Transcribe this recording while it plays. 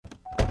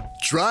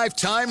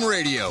DriveTime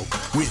Radio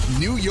with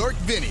New York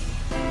Vinnie.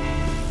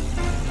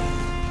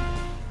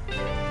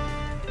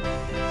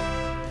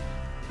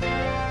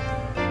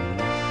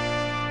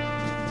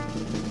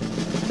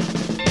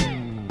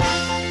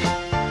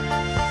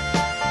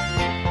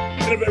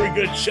 A very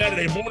good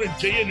Saturday morning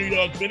to you. New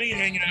York Vinnie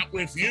hanging out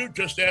with you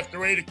just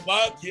after 8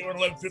 o'clock here on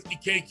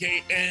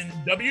 1150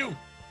 KKNW.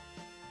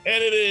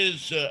 And it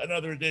is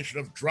another edition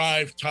of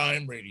Drive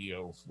Time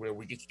Radio, where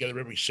we get together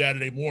every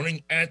Saturday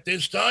morning at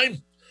this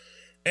time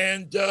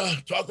and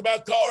talk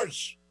about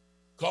cars.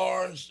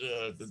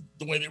 The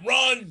way they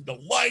run, the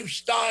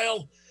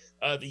lifestyle,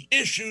 the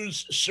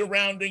issues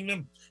surrounding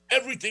them,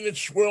 everything that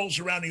swirls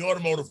around the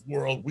automotive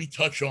world. We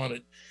touch on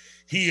it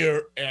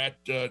here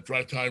at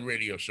DriveTime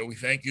Radio. So we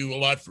thank you a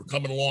lot for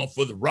coming along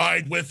for the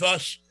ride with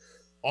us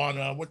on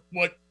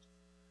what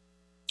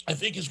I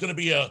think is going to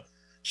be a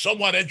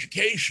somewhat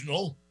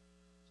educational.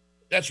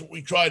 That's what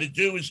we try to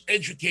do, is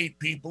educate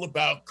people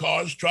about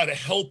cars, try to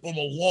help them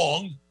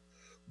along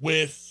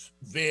with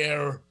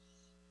their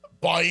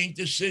buying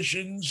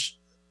decisions,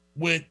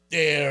 with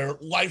their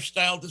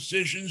lifestyle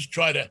decisions,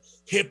 try to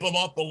hip them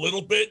up a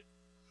little bit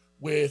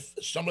with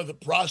some of the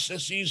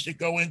processes that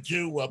go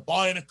into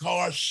buying a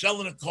car,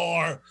 selling a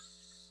car,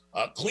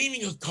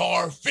 cleaning a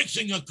car,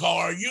 fixing a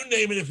car, you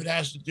name it if it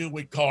has to do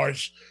with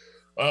cars.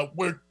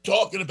 We're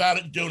talking about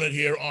it and doing it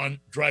here on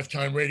Drive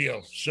Time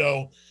Radio.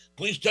 So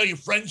please tell your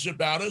friends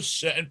about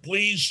us, and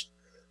please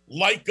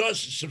like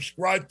us and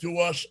subscribe to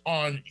us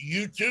on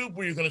YouTube.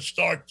 We're going to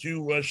start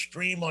to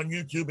stream on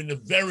YouTube in the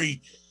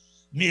very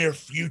near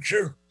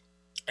future,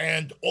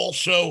 and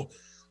also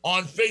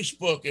on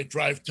Facebook at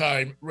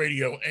DriveTime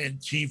Radio and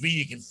TV.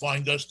 You can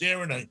find us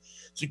there, and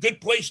it's a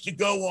good place to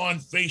go on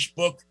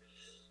Facebook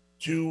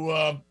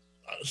to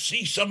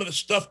see some of the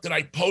stuff that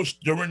I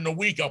post during the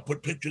week. I'll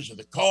put pictures of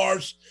the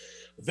cars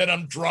that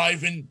I'm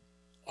driving,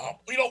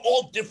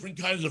 all different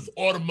kinds of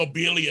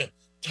automobilia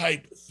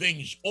type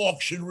things,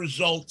 auction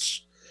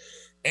results,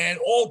 and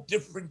all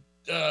different,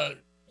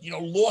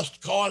 lost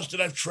cars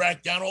that I've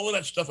tracked down, all of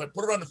that stuff. I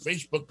put it on the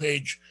Facebook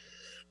page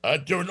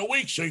during the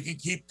week, so you can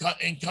keep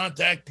in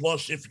contact.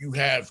 Plus, if you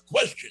have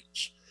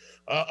questions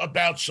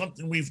about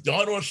something we've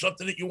done or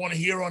something that you want to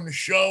hear on the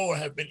show or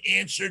have been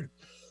answered,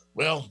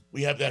 well,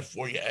 we have that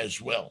for you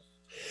as well.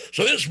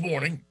 So this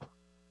morning,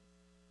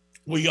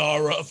 we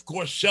are, of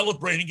course,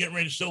 getting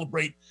ready to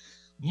celebrate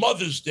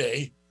Mother's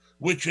Day,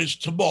 which is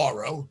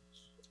tomorrow,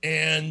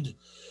 and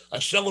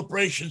a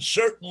celebration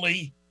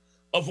certainly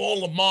of all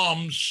the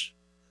moms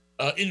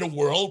in the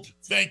world.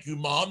 Thank you,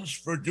 moms,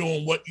 for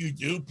doing what you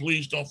do.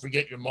 Please don't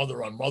forget your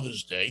mother on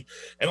Mother's Day.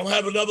 And I'll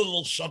have another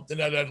little something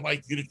that I'd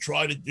like you to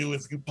try to do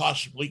if you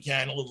possibly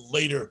can a little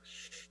later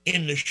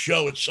in the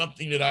show. It's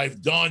something that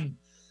I've done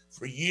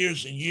for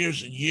years and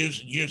years and years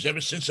and years.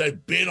 Ever since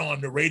I've been on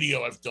the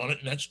radio, I've done it.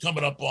 And that's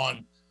coming up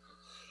on,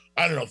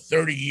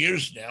 30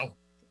 years now.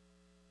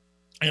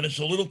 And it's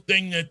a little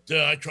thing that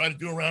I try to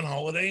do around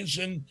holidays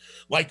and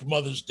like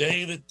Mother's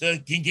Day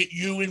that can get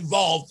you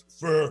involved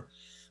for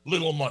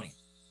little money,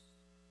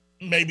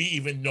 maybe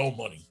even no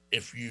money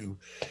if you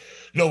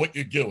know what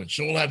you're doing.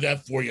 So we'll have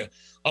that for you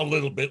a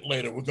little bit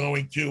later. We're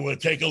going to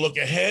take a look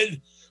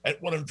ahead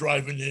at what I'm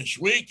driving this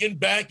week and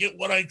back at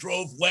what I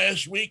drove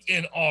last week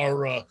in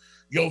our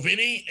York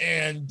Vinnie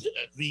and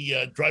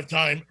the Drive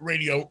Time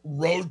Radio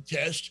road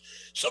test.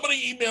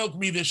 Somebody emailed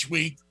me this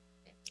week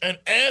and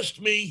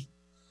asked me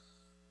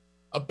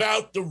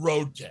about the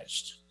road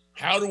test.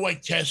 How do I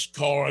test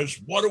cars?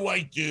 What do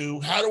I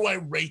do? How do I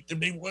rate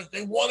them? They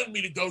wanted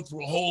me to go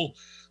through a whole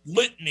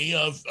litany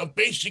of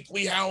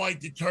basically how I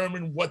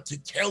determine what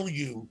to tell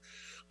you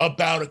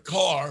about a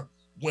car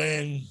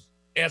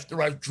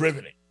after I've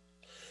driven it.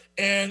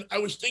 And I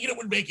was thinking it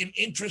would make an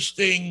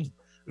interesting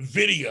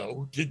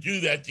video to do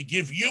that, to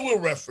give you a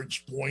reference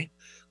point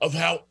of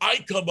how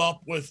I come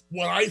up with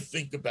what I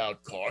think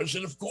about cars.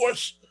 And of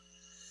course,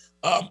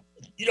 the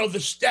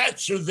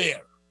stats are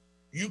there.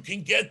 You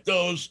can get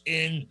those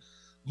in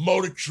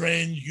Motor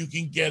Trend. You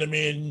can get them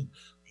in,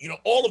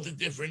 all of the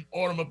different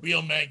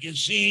automobile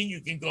magazine. You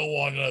can go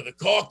on the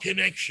Car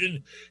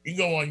Connection. You can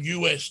go on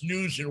U.S.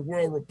 News and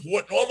World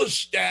Report. And all the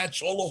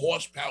stats, all the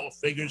horsepower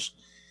figures,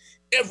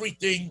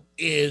 everything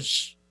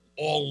is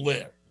all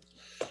there.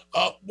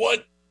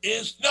 What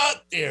is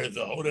not there,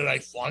 though, that I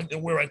find,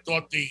 and where I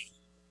thought the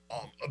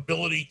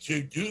ability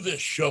to do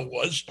this show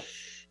was,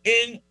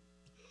 in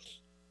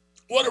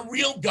what a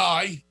real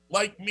guy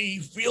like me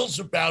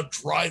feels about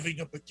driving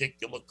a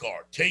particular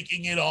car,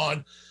 taking it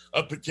on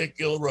a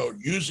particular road,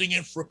 using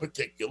it for a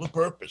particular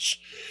purpose.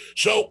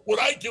 So what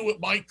I do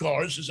with my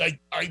cars is I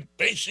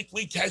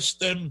basically test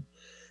them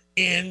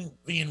in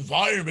the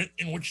environment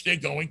in which they're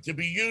going to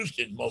be used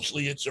in.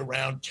 Mostly it's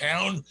around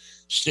town,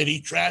 city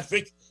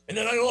traffic. And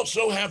then I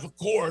also have a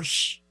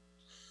course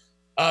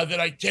that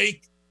I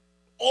take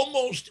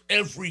almost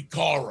every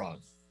car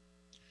on.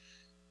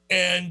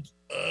 And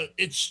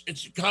it's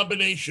a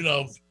combination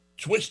of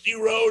twisty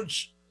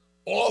roads,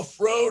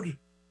 off-road,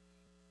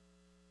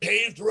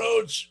 paved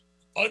roads,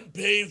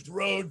 unpaved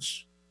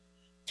roads,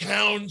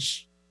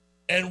 towns,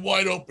 and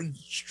wide open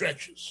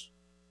stretches.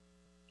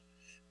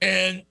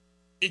 And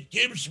it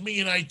gives me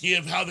an idea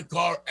of how the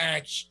car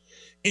acts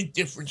in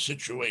different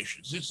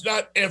situations. It's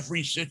not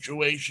every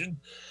situation,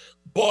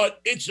 but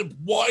it's a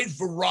wide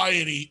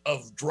variety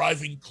of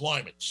driving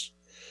climates.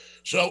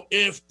 So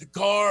if the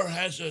car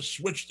has a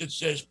switch that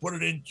says put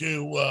it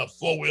into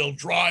four-wheel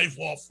drive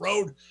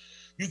off-road,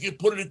 you can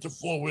put it into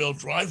four-wheel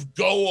drive,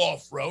 go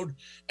off-road,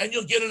 and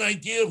you'll get an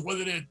idea of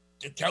whether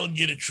they're telling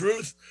you the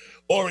truth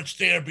or it's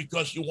there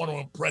because you want to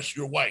impress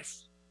your wife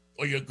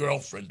or your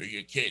girlfriend or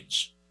your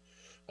kids.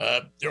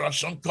 There are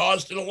some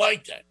cars that are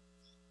like that.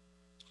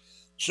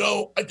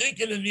 So I think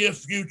in the near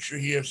future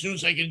here, as soon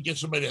as I can get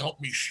somebody to help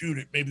me shoot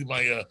it, maybe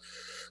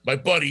my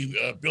buddy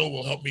Bill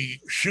will help me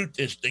shoot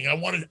this thing. I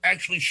want to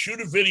actually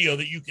shoot a video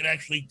that you can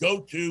actually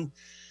go to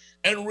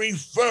and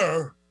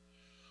refer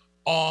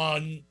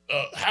on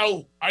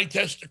how I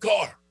test the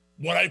car,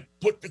 what I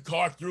put the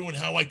car through, and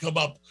how I come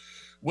up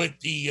with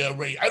the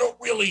rate. I don't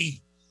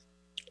really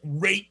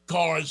rate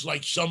cars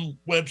like some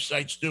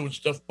websites do and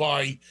stuff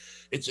by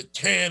it's a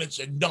 10, it's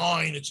a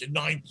 9, it's a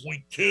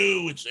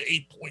 9.2, it's an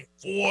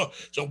 8.4,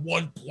 it's a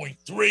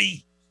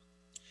 1.3.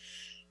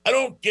 I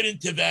don't get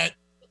into that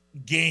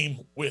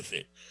game with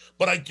it,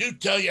 but I do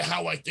tell you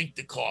how I think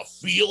the car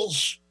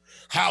feels,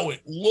 how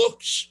it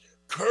looks,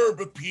 curb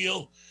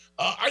appeal.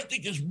 I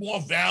think there's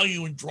more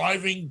value in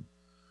driving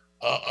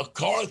a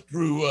car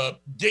through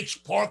Dick's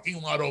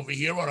parking lot over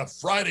here on a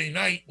Friday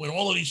night when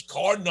all of these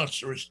car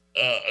nuts are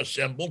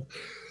assembled,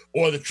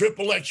 or the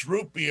Triple X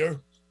root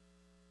beer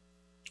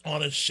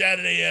on a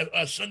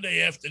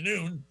Sunday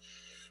afternoon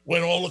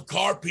when all the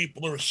car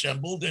people are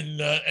assembled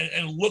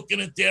and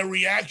looking at their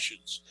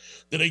reactions.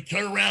 Do they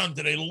turn around?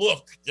 Do they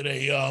look? Do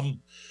they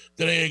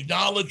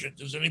acknowledge it?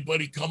 Does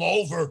anybody come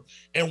over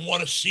and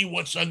want to see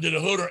what's under the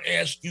hood or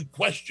ask you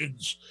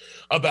questions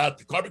about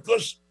the car?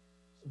 Because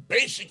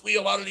basically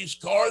a lot of these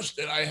cars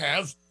that I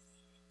have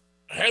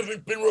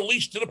haven't been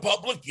released to the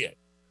public yet.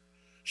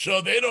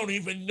 So they don't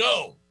even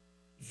know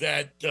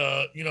that,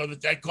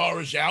 that car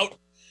is out.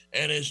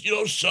 And as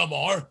some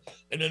are,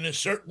 and then there's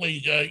certainly,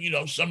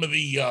 some of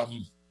the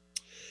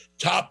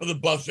top of the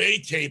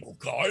buffet table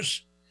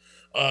cars,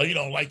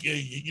 like,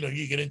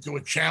 you get into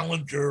a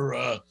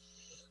Challenger,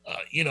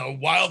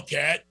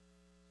 Wildcat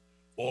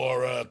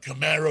or a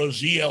Camaro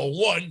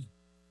ZL1,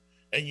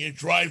 and you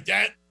drive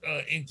that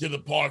into the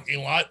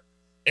parking lot,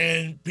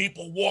 and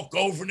people walk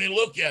over and they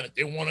look at it.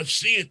 They want to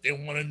see it. They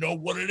want to know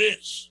what it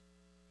is.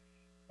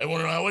 They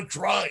want to know how it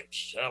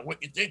drives,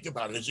 what you think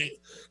about it.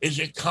 Is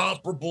it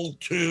comparable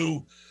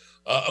to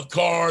a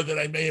car that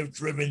I may have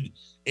driven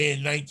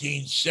in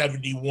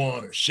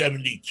 1971 or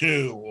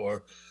 72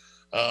 or,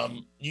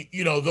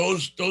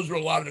 those are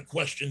a lot of the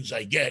questions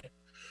I get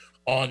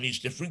on these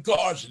different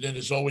cars. And then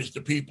there's always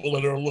the people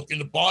that are looking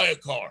to buy a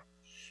car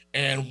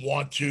and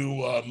want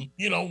to,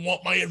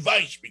 want my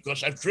advice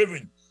because I've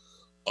driven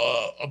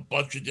a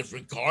bunch of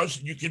different cars,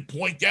 and you can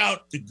point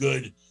out the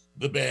good,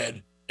 the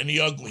bad, and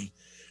the ugly,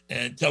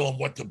 and tell them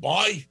what to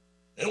buy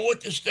and what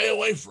to stay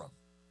away from.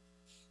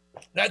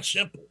 That's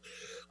simple.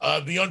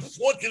 The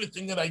unfortunate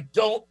thing that I'm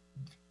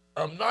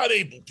not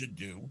able to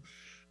do,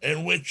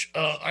 and which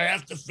I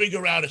have to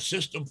figure out a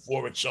system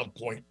for at some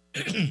point.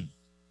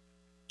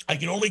 I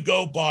can only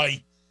go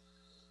by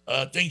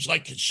things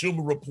like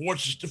Consumer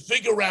Reports, is to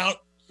figure out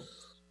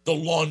the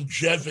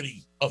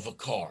longevity of a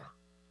car.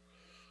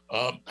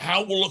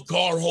 How will a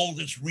car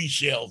hold its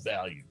resale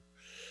value?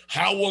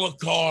 How will a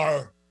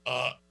car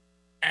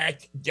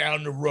act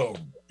down the road?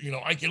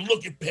 I can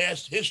look at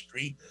past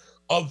history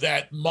of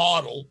that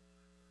model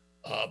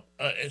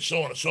and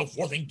so on and so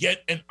forth and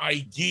get an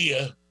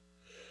idea.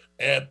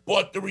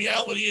 But the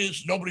reality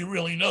is nobody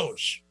really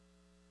knows.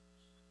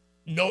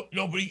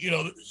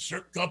 Nobody,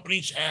 certain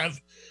companies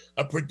have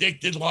a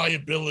predicted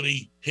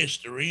liability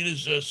history.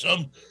 There's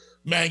some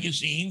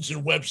magazines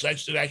and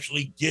websites that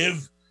actually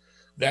give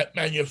that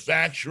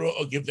manufacturer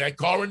or give that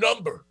car a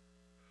number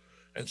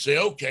and say,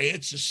 okay,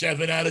 it's a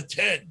 7 out of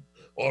 10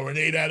 or an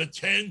 8 out of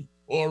 10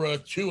 or a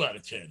 2 out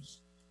of 10.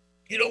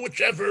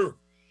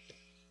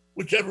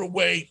 Whichever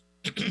way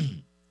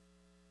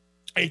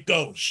it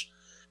goes.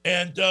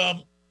 And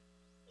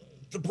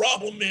the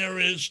problem there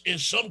is there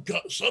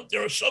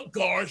are some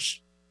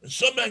cars and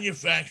some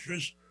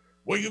manufacturers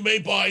where you may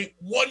buy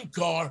one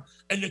car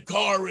and the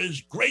car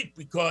is great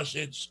because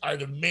it's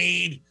either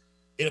made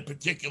in a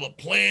particular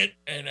plant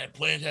and that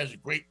plant has a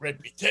great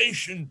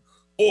reputation,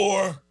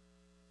 or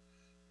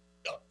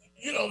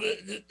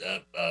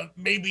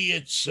maybe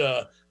it's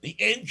the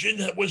engine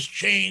that was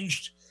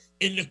changed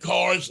in the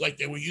cars, like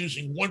they were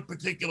using one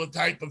particular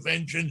type of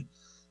engine,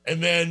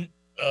 and then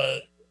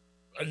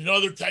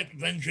another type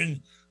of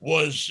engine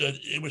was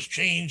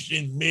changed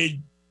in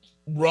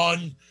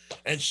mid-run,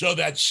 and so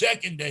that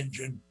second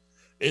engine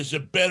is a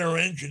better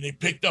engine. They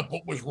picked up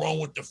what was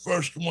wrong with the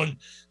first one,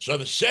 so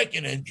the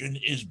second engine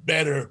is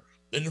better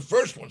than the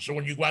first one. So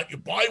when you go out and you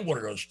buy one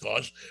of those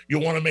cars, you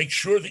want to make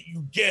sure that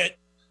you get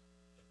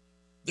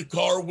the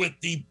car with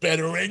the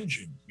better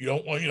engine. You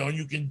don't want,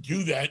 you can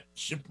do that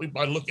simply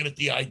by looking at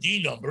the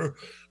ID number,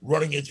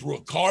 running it through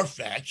a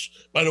Carfax.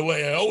 By the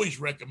way, I always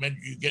recommend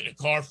you get a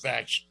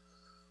Carfax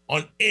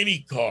on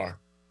any car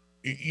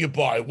you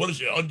buy. What is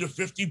it, under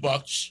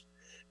 $50?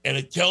 And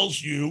it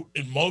tells you,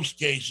 in most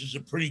cases, a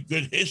pretty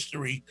good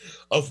history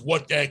of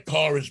what that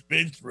car has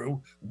been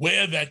through,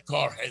 where that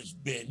car has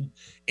been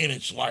in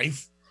its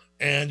life,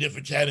 and if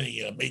it's had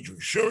any major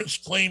insurance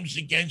claims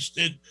against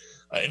it,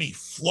 any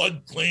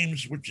flood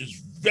claims, which is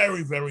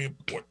very, very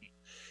important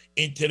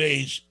in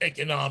today's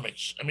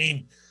economics. I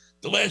mean,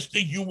 the last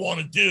thing you want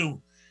to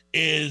do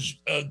is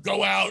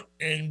go out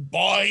and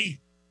buy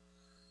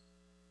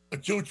a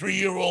 2 or 3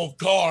 year old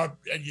car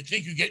and you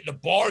think you're getting a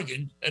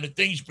bargain, and the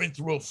thing's been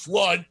through a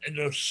flood and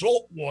the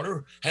salt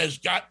water has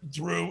gotten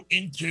through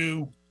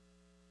into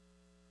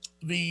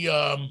the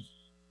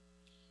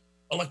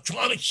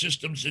electronic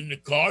systems in the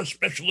car,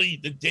 especially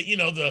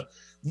the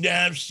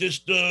nav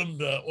system,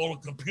 all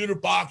the computer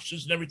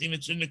boxes and everything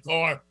that's in the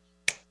car.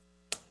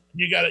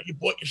 You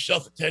bought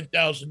yourself a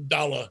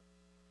 $10,000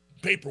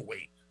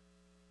 paperweight,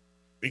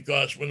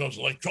 because when those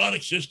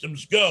electronic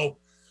systems go,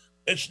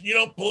 you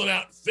don't pull it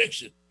out and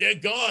fix it. They're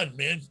gone,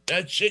 man.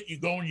 That's it. You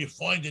go and you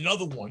find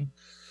another one,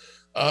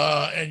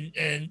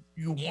 and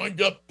you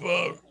wind up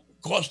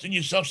costing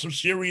yourself some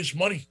serious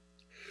money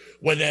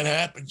when that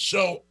happens.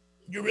 So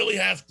you really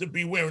have to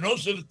beware. And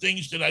those are the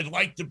things that I'd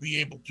like to be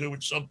able to,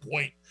 at some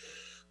point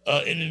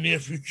in the near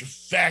future,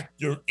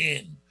 factor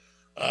in.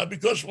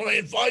 Because when I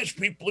advise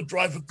people to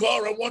drive a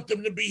car, I want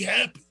them to be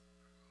happy.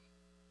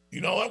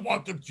 I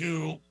want them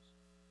to,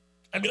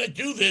 I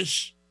do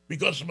this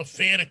because I'm a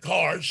fan of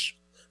cars.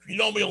 If you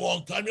know me a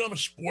long time, I'm a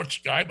sports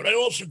guy, but I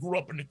also grew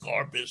up in the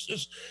car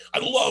business. I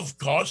love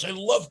cars. I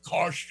love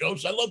car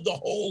shows. I love the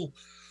whole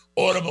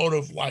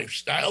automotive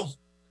lifestyle.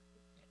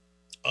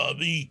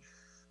 The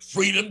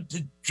freedom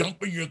to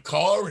jump in your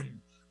car and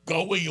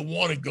go where you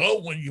want to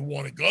go when you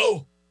want to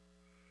go.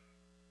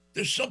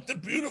 There's something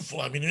beautiful.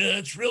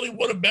 That's really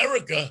what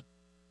America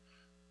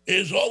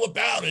is all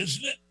about,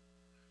 isn't it?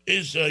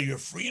 Is your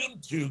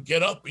freedom to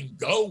get up and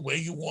go where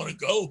you want to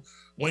go,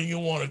 when you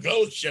want to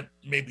go, except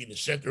maybe in the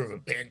center of a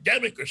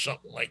pandemic or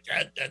something like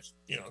that. That's,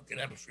 can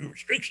have a few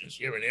restrictions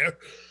here and there.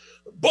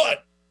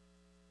 But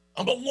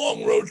I'm a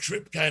long road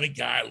trip kind of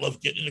guy. I love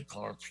getting in the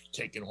car,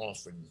 taking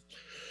off and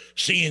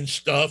seeing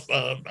stuff.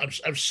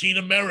 I've seen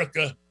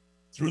America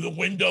through the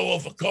window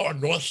of a car,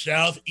 north,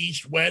 south,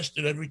 east, west,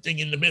 and everything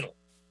in the middle.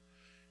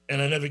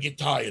 And I never get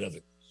tired of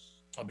it.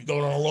 I'll be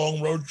going on a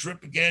long road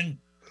trip again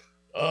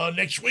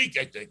next week,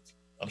 I think.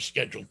 I'm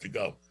scheduled to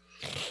go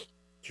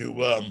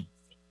to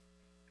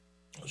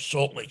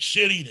Salt Lake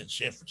City, then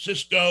San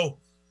Francisco.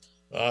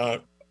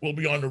 We'll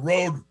be on the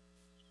road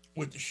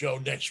with the show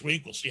next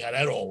week. We'll see how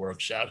that all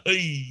works out.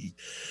 Hey,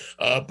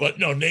 but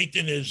no,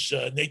 Nathan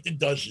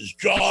does his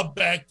job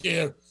back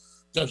there,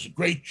 does a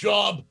great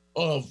job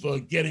of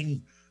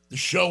getting the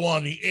show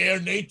on the air.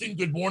 Nathan,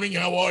 good morning.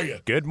 How are you?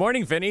 Good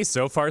morning, Vinny.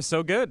 So far,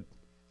 so good.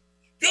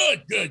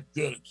 Good.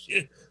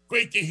 It's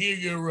great to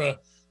hear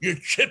your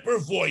chipper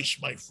voice,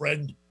 my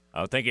friend.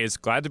 Oh, thank you. It's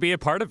glad to be a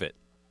part of it.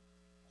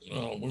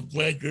 Oh, we're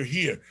glad you're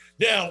here.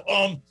 Now,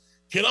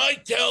 can I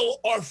tell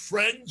our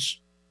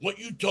friends what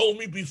you told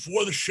me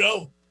before the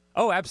show?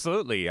 Oh,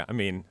 absolutely.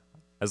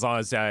 As long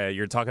as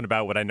you're talking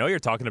about what I know you're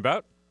talking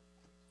about.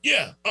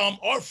 Yeah.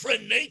 Our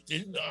friend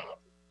Nathan,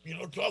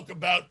 talk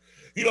about,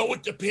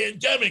 with the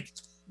pandemic,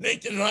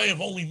 Nathan and I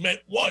have only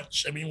met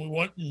once. We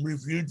went and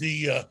reviewed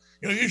the,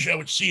 usually I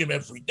would see him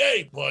every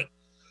day, but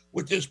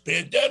with this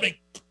pandemic,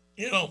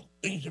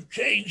 things have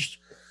changed.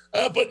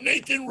 But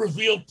Nathan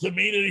revealed to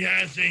me that he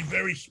has a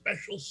very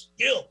special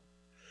skill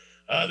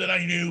that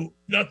I knew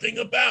nothing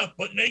about.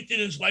 But Nathan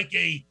is like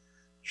a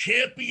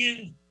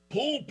champion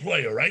pool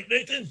player, right,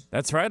 Nathan?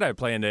 That's right. I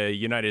play in the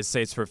United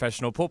States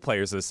Professional Pool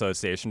Players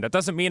Association. That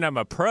doesn't mean I'm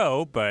a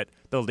pro, but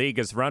the league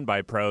is run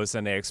by pros,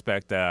 and they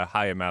expect a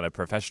high amount of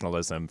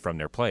professionalism from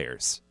their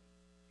players.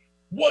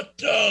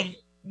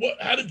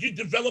 How did you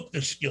develop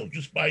this skill?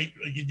 Just did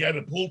you have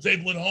a pool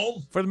table at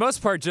home? For the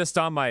most part, just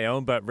on my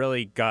own, but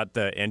really got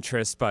the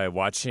interest by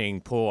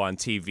watching pool on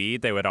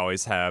TV. They would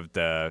always have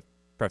the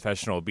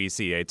professional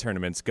BCA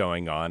tournaments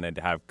going on and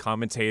have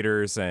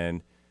commentators.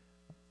 And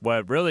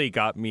what really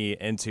got me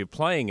into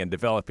playing and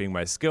developing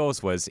my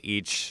skills was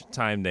each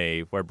time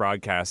they were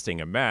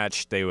broadcasting a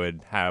match, they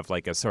would have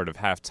like a sort of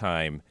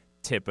halftime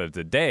tip of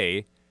the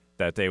day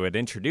that they would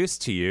introduce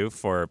to you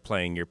for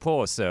playing your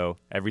pool. So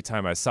every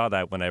time I saw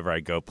that, whenever I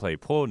go play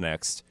pool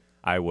next,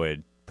 I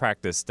would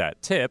practice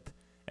that tip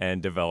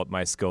and develop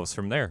my skills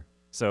from there.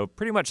 So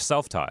pretty much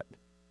self-taught.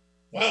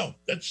 Wow,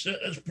 that's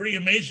pretty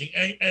amazing.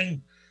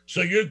 And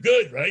so you're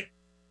good, right?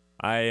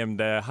 I am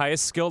the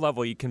highest skill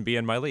level you can be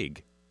in my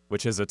league,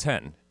 which is a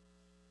 10.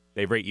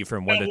 They rate you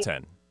from 1 to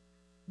 10.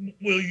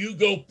 Will you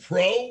go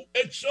pro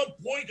at some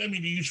point? Do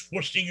you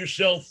foresee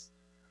yourself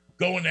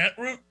going that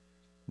route?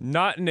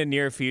 Not in the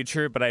near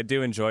future, but I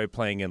do enjoy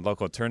playing in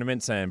local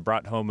tournaments and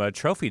brought home a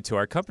trophy to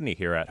our company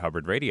here at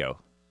Hubbard Radio.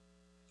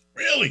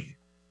 Really?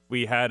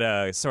 We had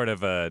a sort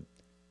of a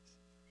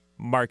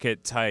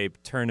market type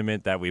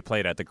tournament that we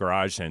played at the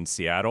garage in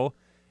Seattle.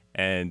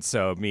 And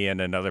so me and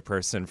another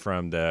person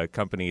from the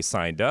company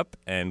signed up,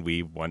 and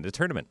we won the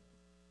tournament.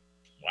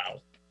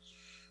 Wow.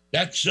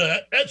 That's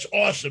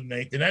awesome,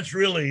 Nathan. That's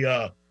really,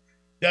 I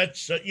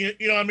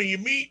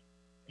mean,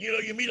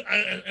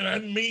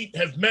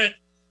 have met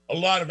a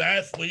lot of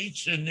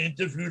athletes and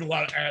interviewed a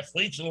lot of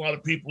athletes and a lot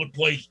of people that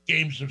play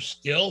games of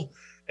skill,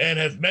 and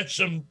have met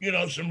some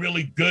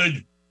really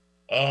good,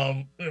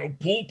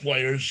 pool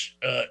players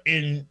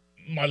in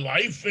my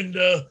life. And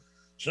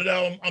so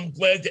now I'm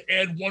glad to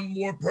add one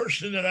more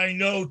person that I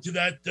know to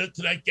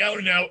that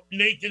gallery. Now,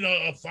 Nathan,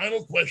 a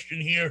final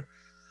question here.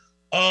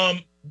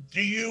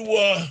 Do you,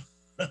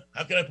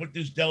 how can I put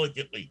this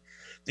delicately?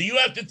 Do you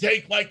have to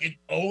take like an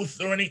oath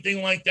or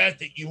anything like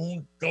that you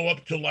won't go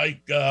up to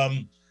like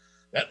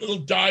that little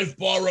dive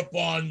bar up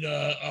on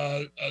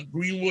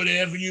Greenwood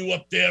Avenue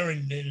up there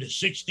in the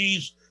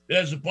 60s that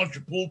has a bunch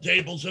of pool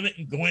tables in it,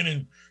 and go in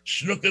and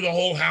snooker the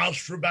whole house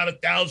for about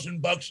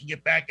 $1,000 and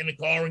get back in the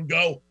car and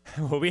go?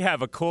 Well, we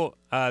have a cool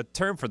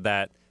term for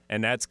that,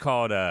 and that's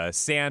called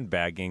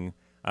sandbagging.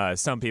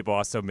 Some people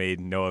also may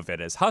know of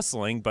it as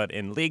hustling, but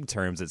in league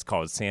terms, it's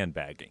called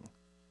sandbagging.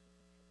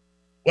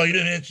 Well, you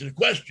didn't answer the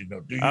question,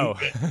 though. Do you? Oh,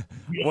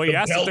 well, you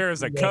asked if there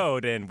is a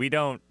code, and we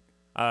don't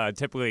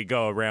typically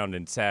go around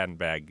and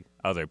sandbag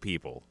other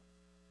people,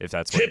 if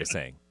that's what you're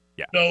saying.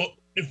 Yeah. So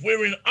if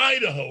we're in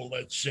Idaho,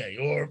 let's say,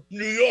 or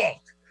New York,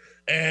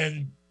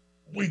 and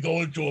we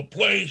go into a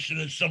place and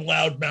there's some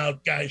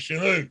loudmouth guy saying,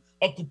 "Hey,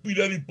 I could beat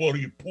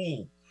anybody at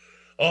pool,"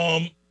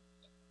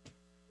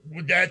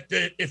 would that,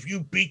 if you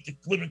beat the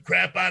living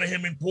crap out of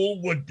him in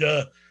pool, would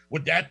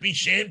that be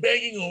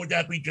sandbagging, or would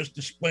that be just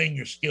displaying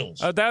your skills?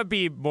 That would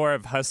be more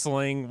of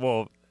hustling.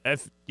 Well,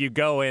 if you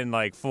go in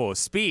like full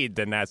speed,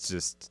 then that's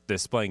just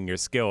displaying your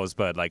skills.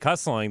 But like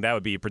hustling, that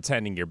would be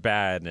pretending you're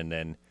bad, and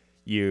then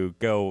you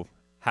go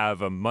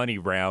have a money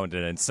round,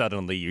 and then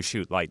suddenly you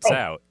shoot lights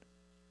out.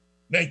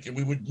 Nathan,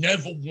 we would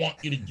never want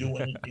you to do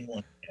anything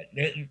like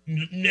that.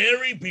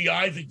 Nary be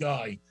I the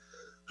guy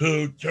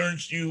who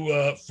turns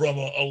you from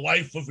a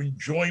life of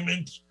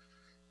enjoyment,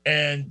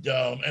 and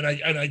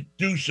I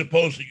do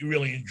suppose that you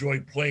really enjoy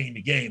playing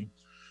the game,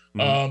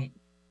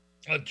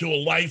 to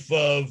a life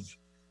of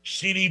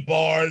seedy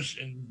bars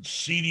and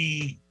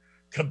seedy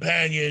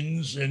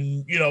companions,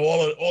 and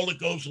all that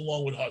goes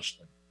along with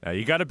hustling. Now,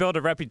 you got to build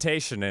a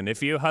reputation, and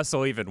if you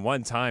hustle even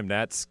one time,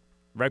 that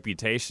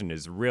reputation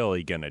is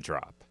really gonna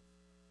drop.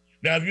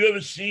 Now, have you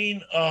ever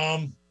seen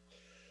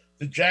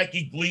the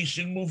Jackie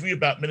Gleason movie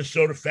about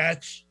Minnesota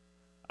Fats?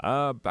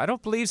 I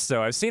don't believe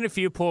so. I've seen a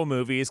few pool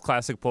movies,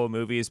 classic pool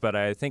movies, but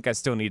I think I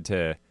still need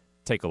to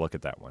take a look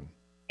at that one.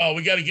 Oh,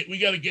 we gotta get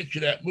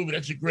you that movie.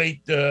 That's a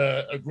great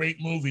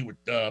movie with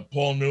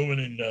Paul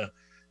Newman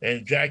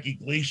and Jackie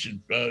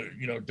Gleason.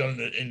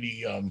 Done in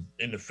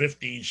the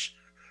 50s,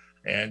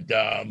 and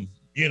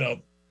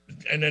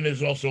and then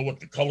there's also What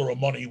the Color of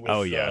Money with.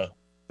 Oh yeah,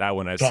 that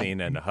one I've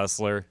seen, and The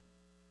Hustler.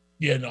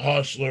 Yeah, and The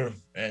Hustler,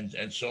 and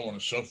so on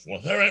and so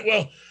forth. All right,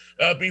 well,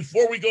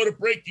 before we go to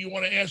break, do you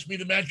want to ask me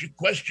the magic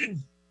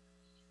question?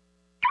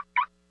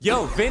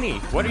 Yo, Vinny,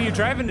 what are you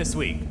driving this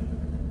week?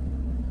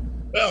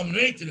 Well,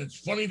 Nathan, it's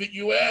funny that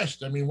you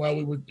asked. I mean,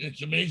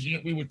 it's amazing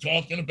that we were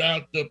talking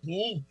about the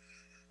pool,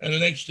 and the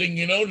next thing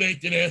you know,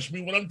 Nathan asked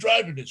me what I'm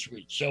driving this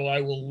week. So I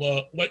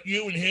will let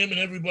you and him and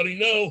everybody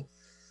know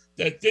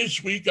that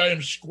this week I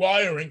am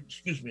squiring.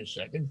 Excuse me a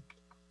second.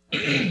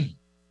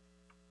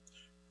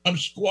 I'm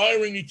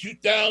squiring the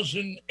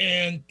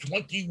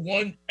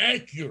 2021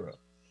 Acura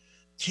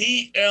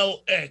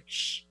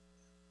TLX.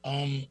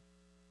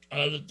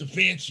 The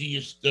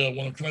fanciest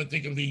one. I'm trying to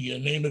think of the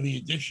name of the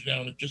edition now,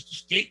 and it just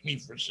escaped me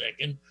for a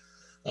second.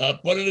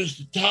 But it is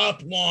the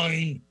top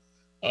line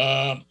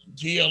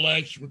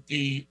TLX with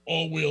the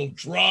all-wheel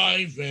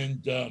drive,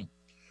 and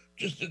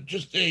just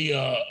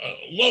a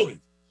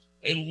loaded.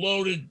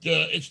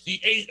 It's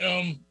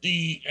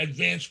the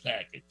advanced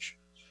package,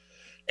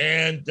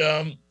 and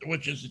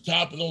which is the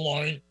top of the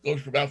line,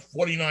 goes for about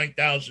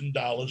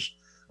 $49,000.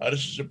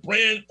 This is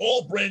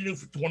all brand new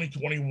for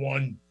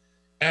 2021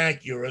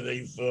 Acura.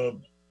 They've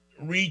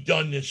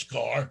redone this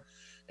car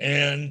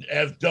and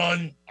have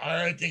done,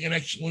 I think, an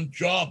excellent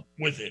job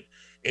with it.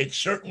 It's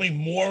certainly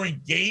more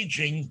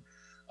engaging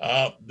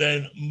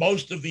than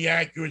most of the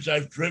Acuras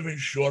I've driven,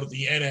 short of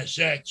the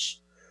NSX.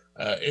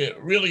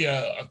 Really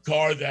a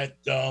car that,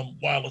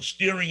 while the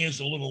steering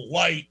is a little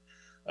light,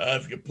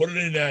 if you put it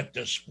in that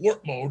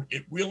sport mode,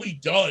 it really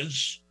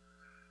does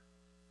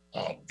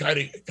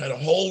kind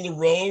of hold the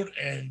road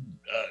and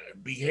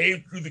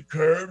behave through the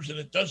curves, and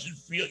it doesn't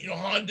feel,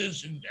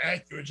 Hondas and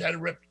Acuras had a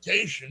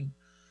reputation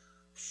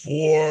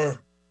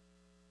for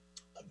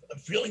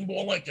feeling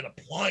more like an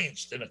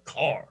appliance than a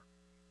car.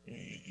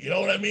 You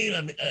know what I mean?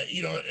 And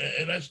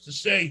that's to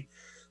say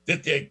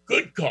that they're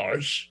good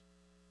cars,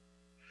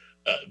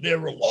 they're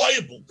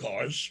reliable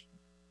cars,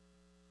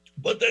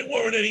 but they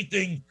weren't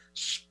anything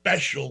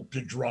special to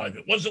drive.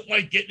 It wasn't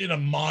like getting in a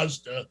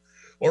Mazda,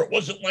 or it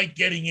wasn't like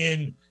getting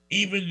in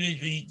even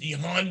the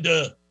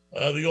Honda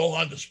the all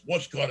Honda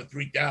sports car, the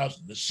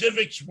 3000. The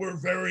Civics were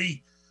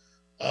very,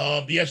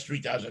 the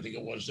S3000, I think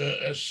it was.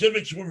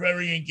 Civics were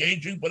very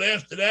engaging, but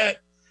after that,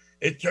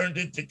 it turned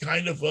into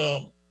kind of,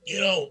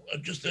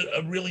 just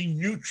a really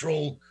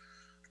neutral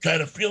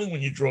kind of feeling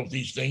when you drove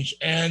these things.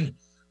 And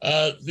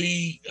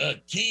the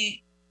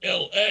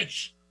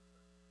TLX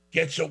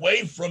gets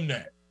away from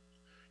that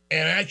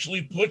and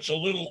actually puts a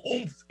little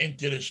oomph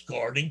into this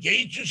car. It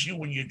engages you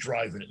when you're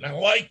driving it, and I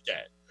like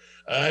that.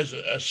 Has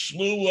a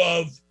slew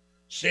of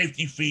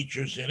safety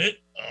features in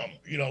it,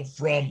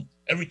 from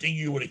everything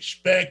you would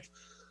expect,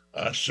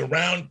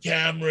 surround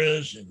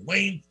cameras and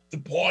lane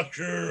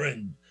departure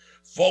and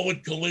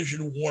forward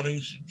collision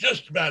warnings,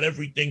 just about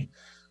everything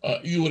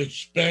you would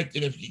expect.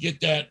 And if you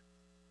get that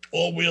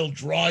all-wheel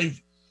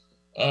drive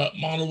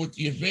model with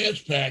the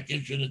advanced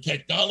package and the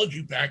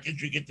technology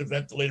package, you get the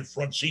ventilated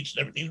front seats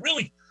and everything.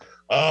 Really,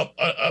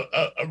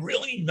 a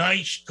really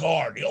nice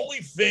car. The only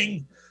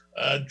thing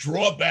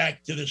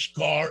drawback to this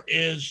car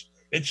is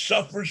it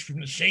suffers from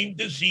the same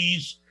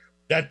disease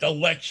that the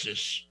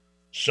Lexus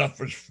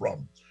suffers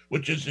from,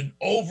 which is an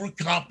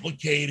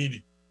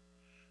overcomplicated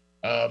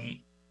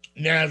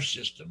nav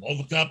system,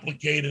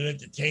 overcomplicated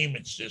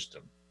entertainment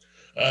system.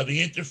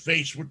 The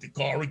interface with the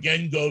car,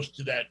 again, goes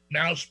to that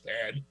mouse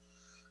pad.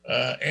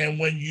 And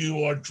when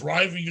you are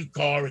driving a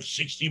car at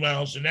 60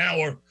 miles an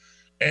hour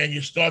and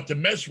you start to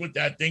mess with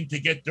that thing to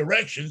get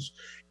directions,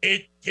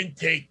 it can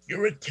take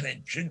your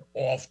attention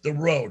off the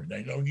road. And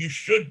I know you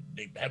should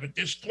have a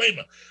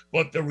disclaimer,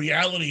 but the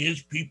reality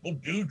is people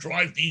do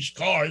drive these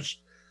cars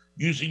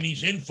using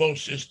these info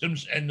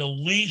systems, and the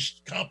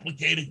least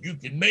complicated you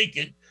can make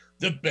it,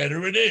 the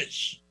better it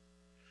is.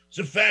 It's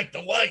a fact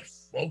of life,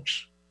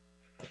 folks.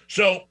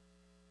 So,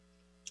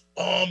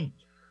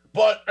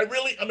 but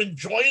I'm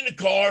enjoying the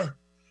car.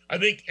 I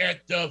think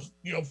at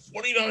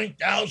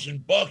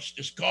 $49,000,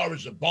 this car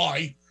is a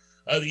buy.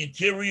 The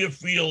interior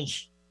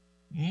feels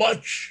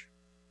much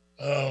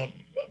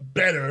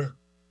better,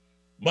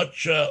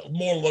 much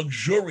more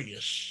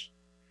luxurious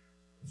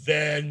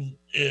than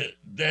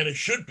it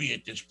should be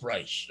at this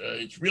price.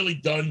 It's really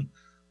done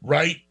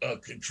right.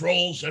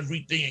 Controls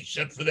everything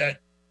except for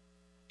that,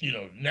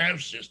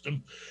 nav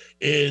system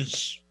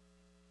is,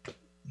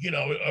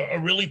 are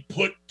really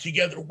put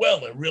together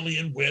well. They're really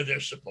in where they're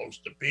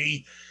supposed to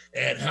be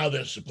and how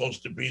they're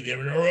supposed to be there.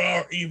 And there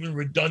are even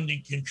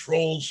redundant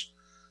controls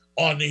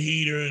on the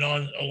heater and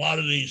on a lot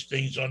of these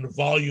things, on the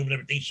volume and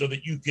everything, so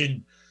that you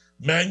can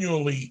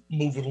manually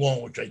move it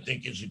along, which I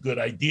think is a good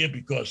idea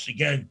because,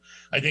 again,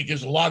 I think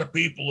there's a lot of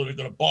people that are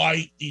going to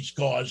buy these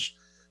cars,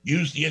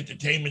 use the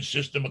entertainment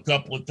system a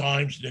couple of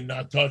times, and then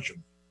not touch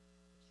them.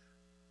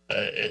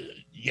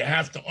 You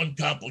have to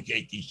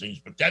uncomplicate these things,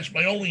 but that's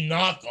my only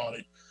knock on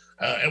it.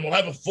 And we'll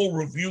have a full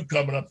review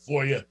coming up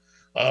for you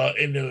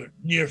in the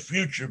near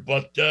future,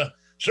 but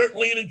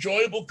certainly an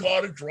enjoyable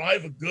car to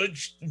drive,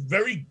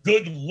 very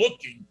good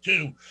looking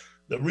too.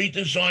 The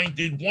redesign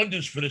did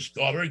wonders for this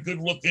car. Very good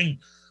looking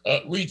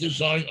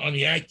redesign on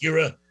the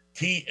Acura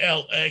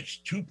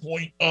TLX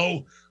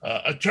 2.0,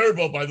 a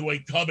turbo, by the way,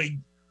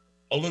 coming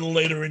a little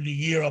later in the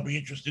year. I'll be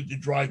interested to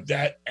drive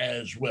that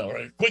as well. All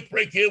right, a quick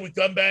break here. We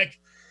come back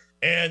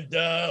and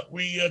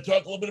we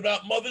talk a little bit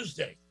about Mother's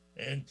Day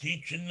and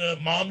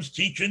moms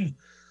teaching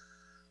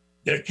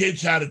their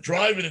kids how to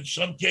drive, and in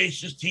some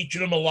cases,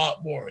 teaching them a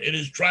lot more. It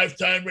is Drive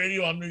Time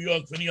Radio. I'm New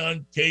York Vinnie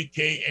on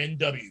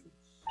KKNW.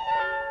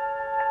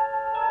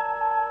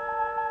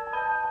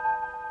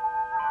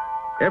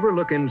 Ever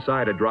look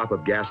inside a drop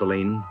of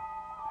gasoline?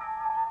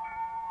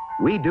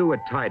 We do at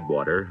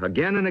Tidewater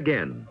again and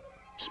again,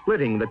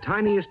 splitting the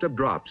tiniest of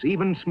drops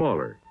even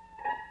smaller,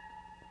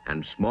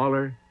 and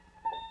smaller,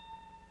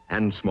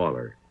 and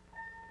smaller.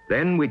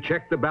 Then we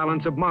check the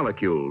balance of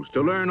molecules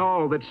to learn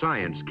all that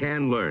science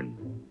can learn.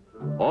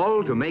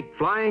 All to make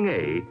Flying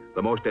A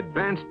the most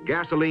advanced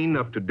gasoline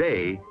of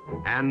today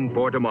and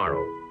for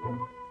tomorrow.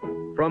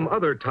 From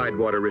other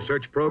Tidewater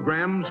research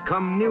programs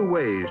come new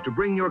ways to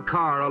bring your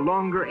car a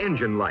longer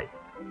engine life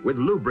with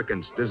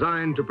lubricants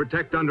designed to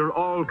protect under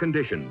all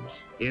conditions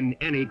in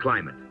any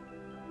climate.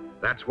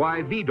 That's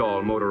why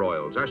Vidal motor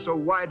oils are so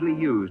widely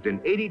used in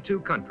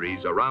 82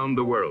 countries around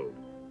the world.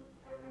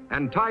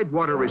 And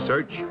Tidewater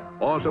research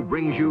also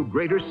brings you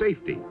greater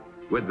safety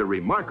with the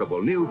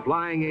remarkable new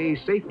Flying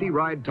A Safety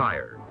Ride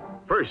tire.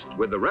 First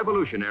with the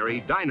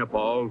revolutionary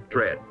Dynapol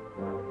tread.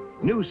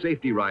 New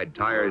Safety Ride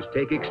tires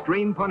take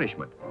extreme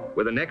punishment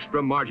with an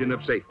extra margin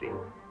of safety.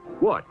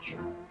 Watch.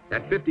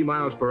 At 50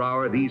 miles per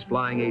hour, these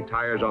Flying A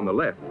tires on the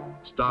left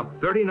stop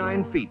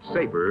 39 feet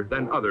safer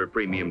than other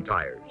premium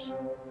tires.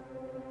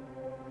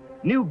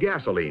 New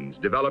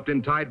gasolines developed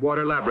in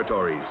Tidewater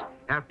laboratories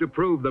have to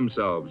prove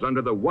themselves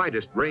under the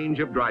widest range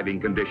of driving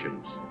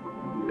conditions.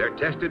 They're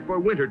tested for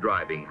winter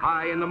driving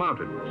high in the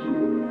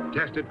mountains,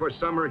 tested for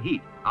summer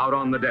heat out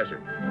on the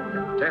desert,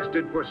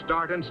 tested for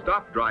start and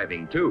stop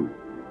driving too,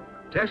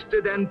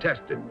 tested and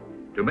tested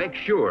to make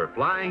sure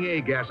Flying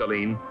A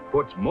gasoline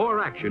puts more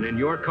action in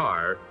your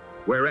car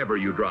wherever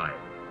you drive.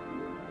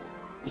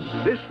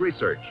 This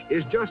research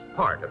is just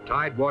part of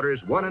Tidewater's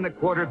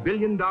 $1.25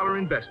 billion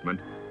investment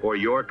for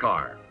your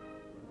car.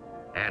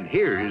 And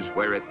here's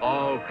where it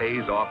all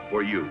pays off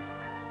for you.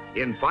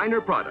 In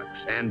finer products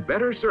and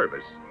better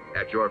service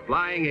at your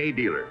Flying A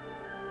dealer.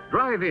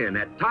 Drive in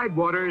at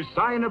Tidewater's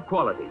sign of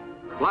quality,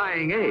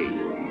 Flying A.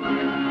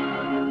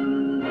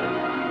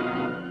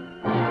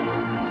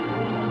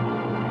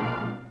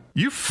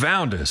 You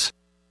found us.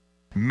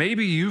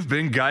 Maybe you've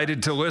been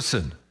guided to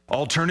listen.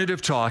 Alternative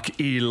Talk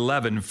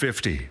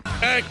 1150.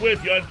 Back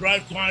with you on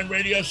DriveTime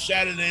Radio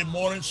Saturday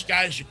morning.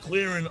 Skies are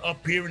clearing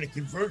up here in the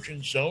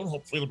conversion zone.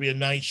 Hopefully it'll be a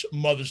nice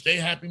Mother's Day.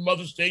 Happy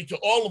Mother's Day to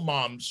all the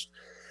moms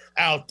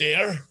out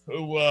there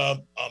who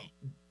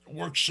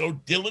work so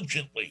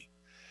diligently.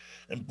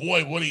 And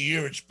boy, what a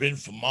year it's been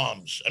for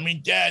moms. I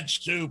mean, dads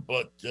too,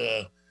 but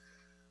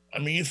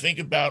you think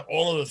about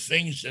all of the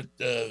things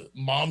that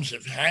moms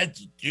have had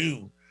to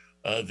do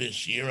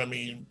this year. I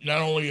mean,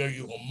 not only are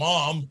you a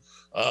mom,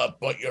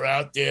 but you're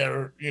out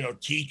there,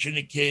 teaching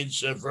the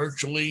kids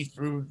virtually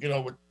through,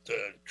 with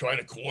trying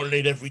to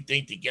coordinate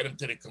everything to get them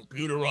to the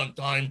computer on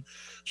time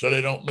so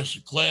they don't miss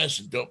a class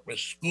and don't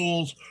miss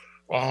schools.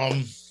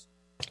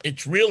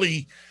 It's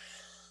really,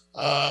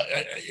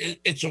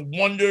 it's a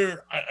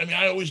wonder.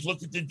 I always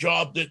look at the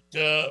job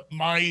that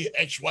my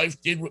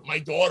ex-wife did with my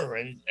daughter,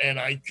 and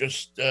I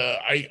just,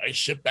 I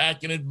sit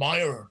back and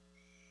admire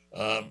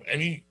her.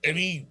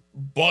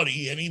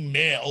 Anybody, any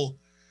male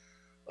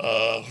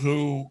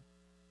who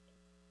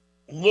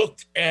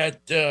looked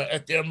at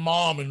their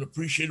mom and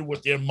appreciated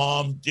what their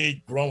mom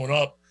did growing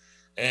up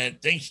and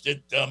thinks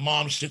that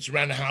mom sits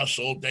around the house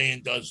all day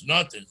and does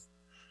nothing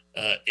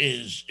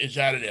is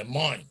out of their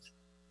mind.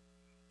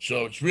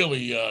 So it's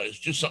really, it's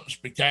just something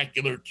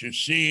spectacular to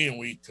see, and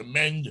we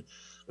commend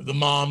the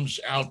moms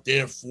out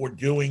there for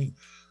doing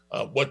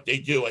what they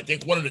do. I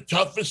think one of the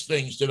toughest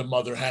things that a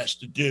mother has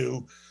to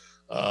do,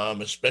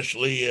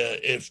 especially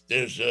if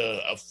there's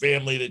a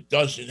family that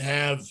doesn't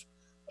have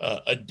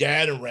a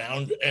dad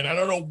around, and I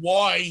don't know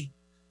why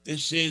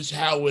this is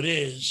how it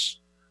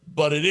is,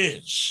 but it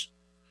is.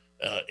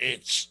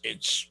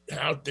 It's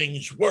how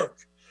things work,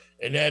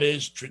 and that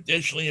is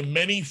traditionally in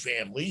many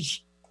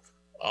families,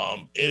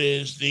 it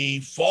is the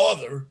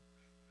father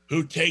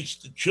who takes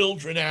the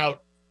children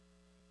out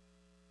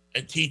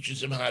and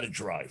teaches them how to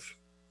drive.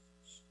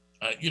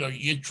 You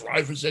get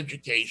driver's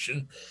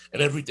education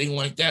and everything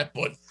like that,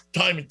 but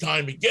time and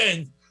time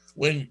again,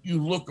 when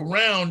you look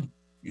around,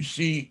 you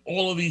see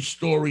all of these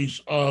stories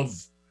of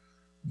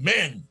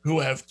men who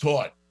have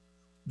taught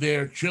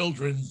their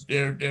children,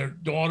 their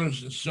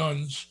daughters and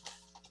sons,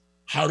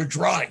 how to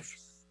drive.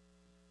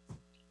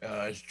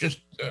 It's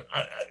just,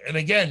 and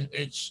again,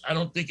 I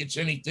don't think it's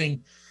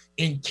anything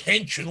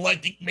intentional. I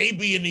think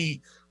maybe in the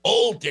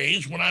old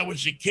days when I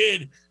was a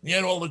kid, you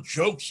had all the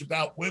jokes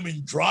about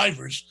women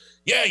drivers.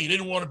 Yeah, you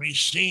didn't want to be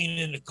seen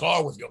in the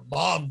car with your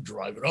mom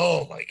driving.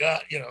 Oh my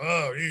God,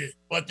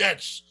 but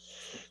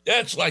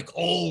that's like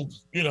old,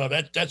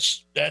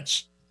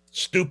 that's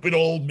stupid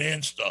old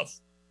man stuff.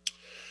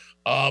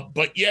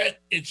 But yet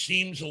it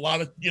seems a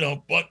lot of,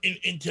 but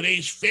in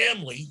today's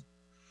family,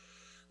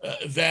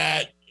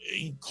 that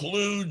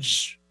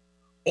includes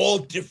all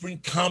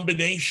different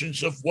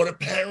combinations of what a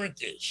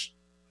parent is.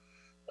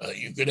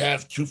 You could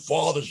have two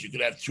fathers, you could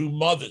have two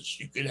mothers,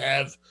 you could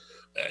have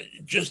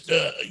just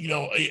a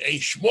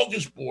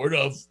smorgasbord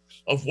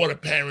of what a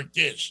parent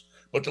is.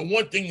 But the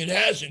one thing that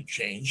hasn't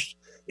changed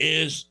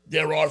is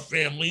there are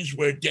families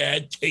where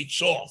dad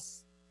takes off,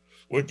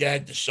 where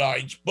dad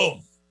decides,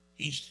 boom,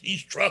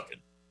 he's trucking.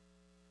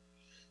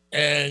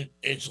 And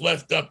it's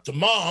left up to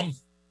mom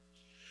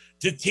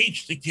to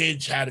teach the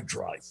kids how to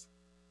drive.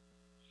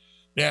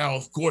 Now,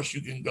 of course,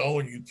 you can go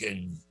and you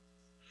can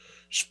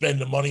spend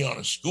the money on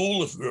a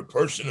school. If you're a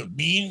person of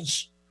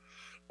means,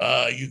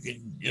 you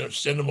can,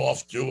 send them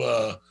off to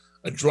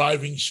a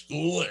driving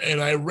school.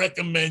 And I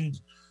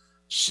recommend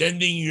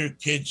sending your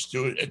kids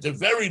to it, at the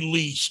very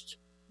least,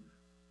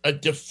 a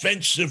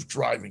defensive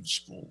driving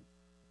school,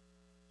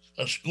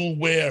 a school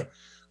where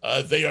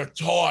they are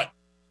taught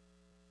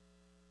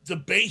the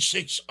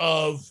basics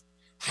of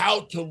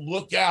how to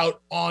look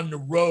out on the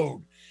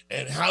road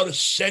and how to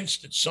sense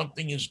that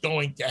something is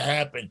going to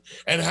happen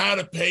and how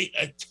to pay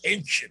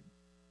attention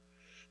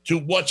to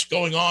what's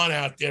going on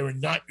out there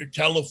and not your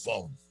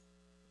telephone.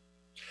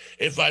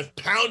 If I've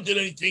pounded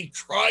anything,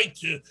 tried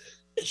to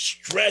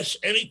stress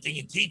anything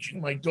in teaching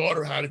my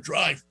daughter how to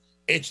drive,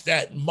 it's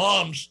that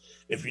moms,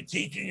 if you're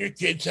teaching your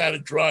kids how to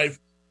drive,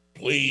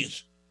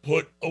 please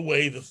put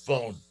away the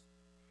phone.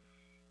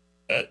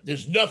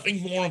 There's nothing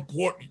more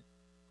important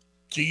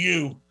to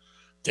you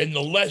than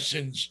the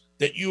lessons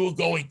that you are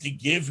going to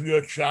give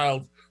your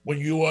child when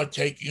you are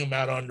taking them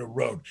out on the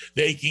road.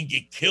 They can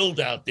get killed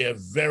out there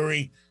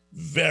very,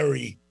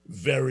 very,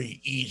 very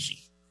easy.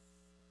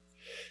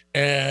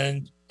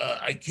 And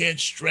I can't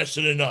stress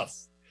it enough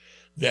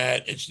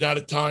that it's not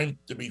a time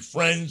to be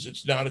friends.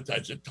 It's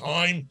a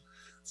time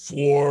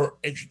for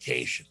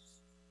education.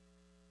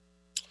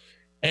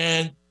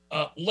 And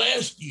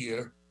last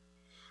year,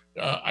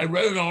 I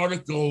read an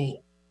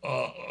article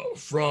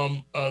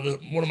from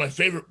one of my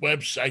favorite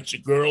websites, A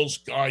Girl's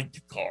Guide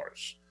to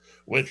Cars,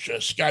 which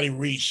Scotty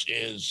Reese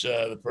is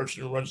the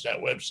person who runs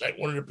that website,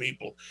 one of the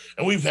people.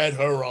 And we've had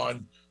her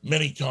on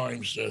many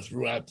times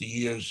throughout the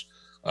years.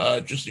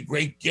 Just a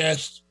great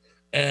guest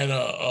and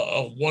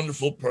a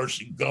wonderful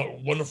person,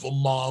 wonderful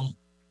mom.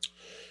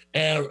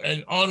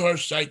 And on her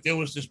site, there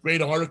was this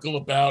great article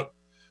about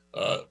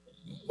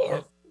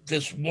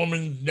this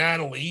woman,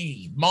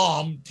 Natalie,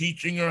 mom,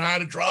 teaching her how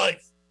to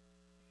drive.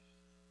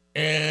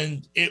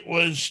 And it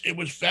was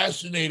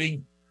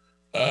fascinating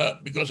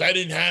because I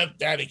didn't have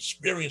that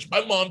experience.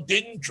 My mom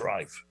didn't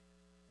drive.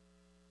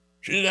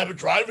 She didn't have a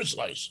driver's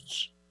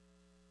license.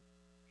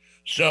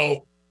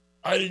 So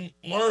I didn't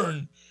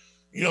learn.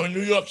 You know, in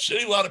New York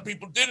City, a lot of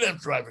people didn't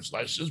have driver's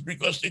licenses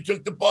because they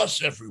took the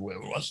bus everywhere.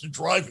 It wasn't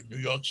drive in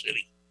New York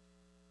City.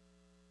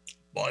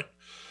 But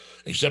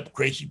except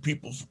crazy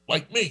people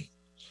like me.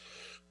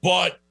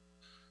 But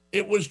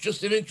it was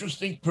just an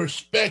interesting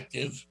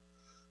perspective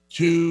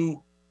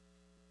to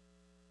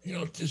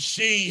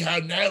see how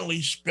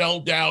Natalie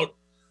spelled out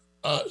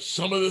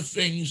some of the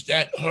things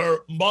that her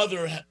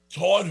mother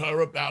taught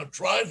her about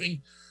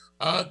driving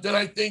that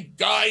I think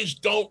guys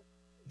don't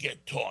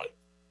get taught.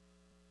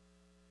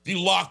 The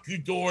lock your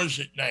doors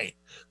at night,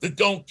 the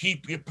don't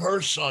keep your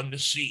purse on the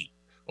seat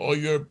or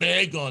your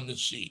bag on the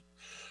seat,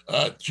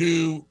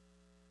 to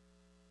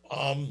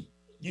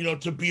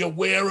be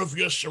aware of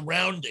your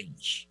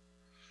surroundings,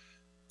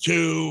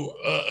 to,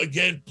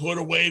 again, put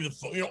away the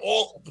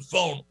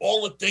phone,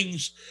 all the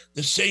things,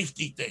 the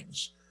safety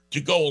things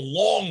to go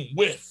along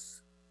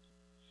with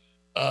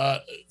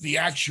the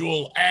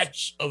actual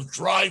acts of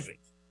driving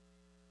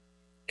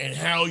and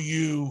how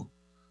you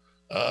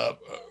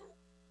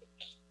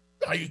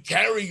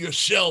carry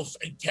yourself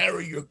and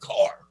carry your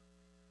car.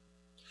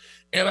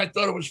 And I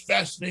thought it was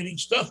fascinating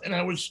stuff. And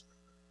I was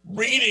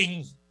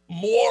reading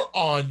more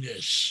on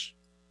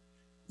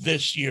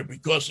this year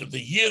because of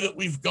the year that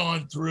we've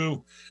gone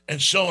through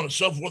and so on and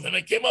so forth. And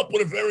I came up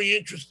with a very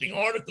interesting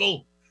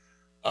article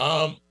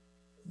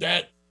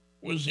that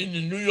was in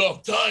the New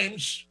York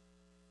Times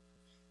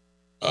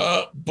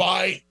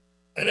by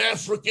an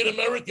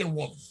African-American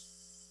woman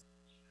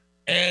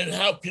and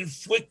how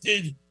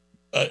conflicted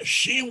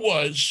she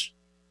was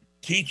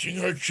teaching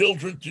her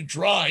children to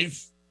drive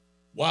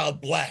while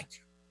Black.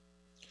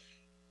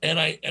 And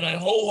I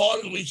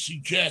wholeheartedly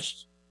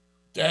suggest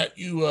that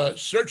you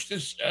search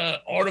this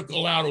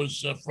article out. It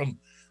was from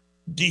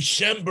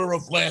December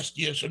of last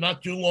year, so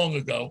not too long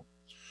ago,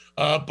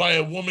 by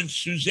a woman,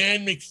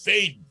 Suzanne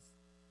McFadden.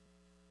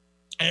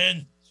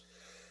 And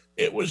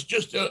it was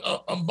just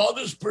a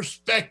mother's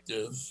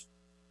perspective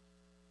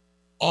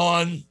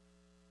on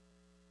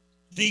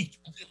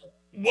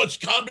what's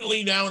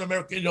commonly now in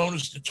America known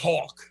as the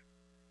talk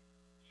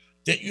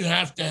that you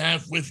have to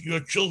have with your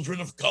children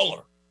of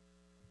color.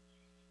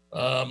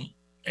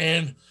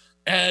 And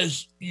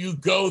as you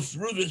go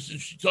through this, and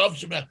she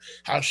talks about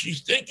how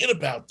she's thinking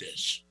about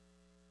this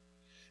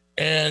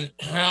and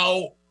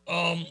how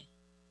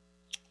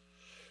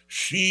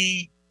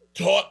she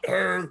taught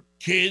her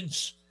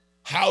kids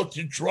how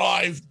to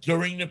drive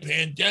during the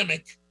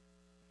pandemic.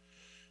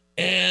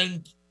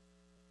 And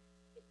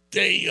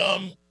they,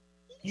 and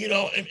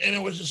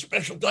it was a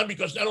special time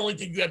because not only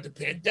did you have the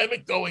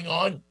pandemic going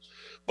on,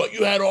 but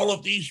you had all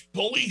of these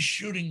police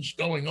shootings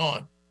going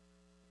on.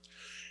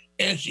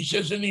 And she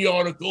says in the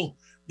article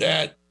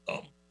that,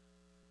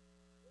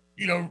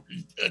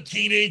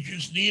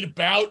 teenagers need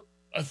about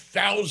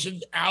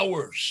 1,000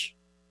 hours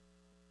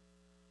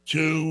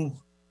to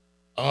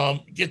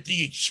get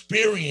the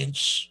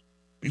experience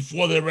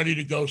before they're ready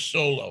to go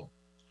solo.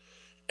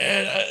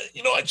 And,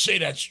 I'd say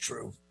that's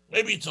true.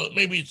 Maybe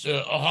it's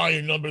a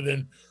higher number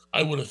than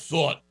I would have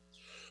thought.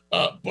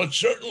 But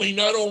certainly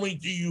not only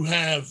do you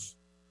have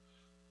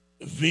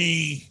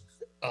the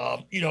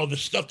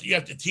stuff that you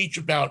have to teach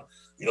about,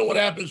 what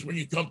happens when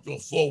you come to a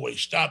four-way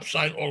stop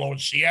sign, although in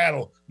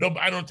Seattle, no,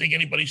 I don't think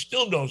anybody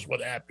still knows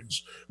what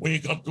happens when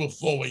you come to a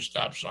four-way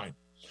stop sign.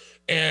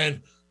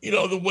 And,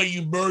 the way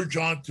you merge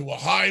onto a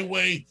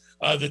highway,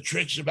 the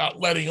tricks about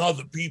letting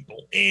other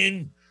people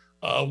in,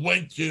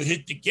 when to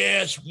hit the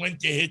gas, when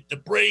to hit the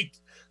brake,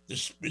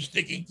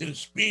 sticking to the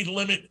speed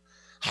limit,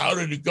 how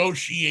to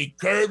negotiate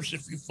curbs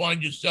if you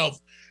find yourself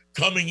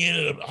coming in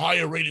at a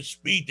higher rate of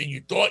speed than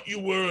you thought you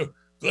were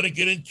going to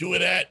get into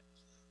it at.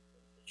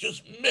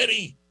 Just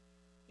many,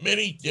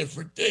 many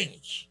different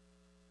things.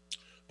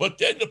 But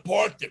then the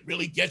part that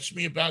really gets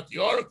me about the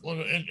article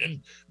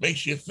and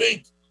makes you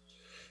think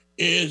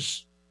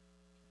is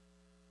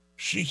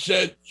she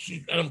said,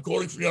 and I'm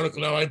quoting from the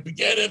article now, I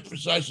began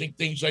emphasizing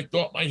things I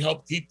thought might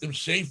help keep them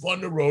safe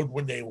on the road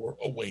when they were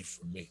away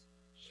from me.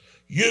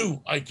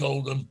 You, I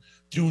told them,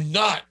 do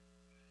not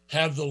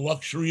have the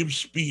luxury of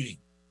speeding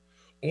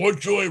or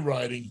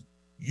joyriding.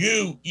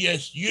 You,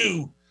 yes,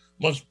 you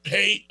must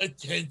pay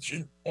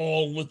attention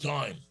all the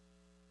time.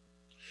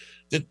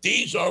 That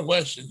these are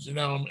lessons, and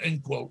now I'm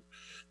end quote,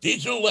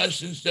 these are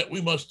lessons that we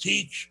must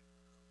teach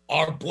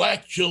our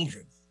Black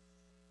children.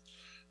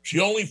 She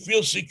only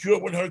feels secure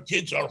when her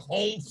kids are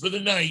home for the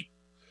night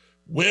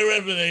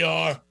wherever they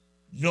are,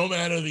 no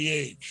matter the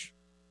age.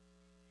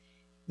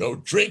 No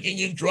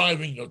drinking and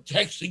driving, no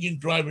texting and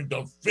driving.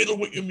 Don't fiddle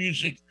with your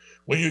music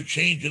when you're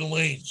changing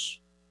lanes.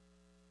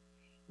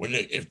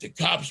 If the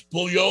cops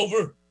pull you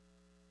over,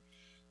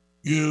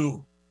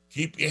 you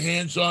keep your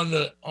hands on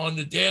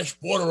the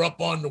dashboard or up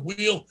on the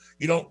wheel.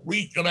 You don't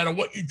reach, no matter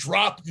what you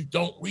drop, you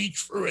don't reach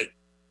for it.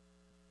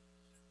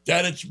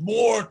 That it's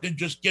more than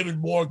just giving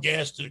more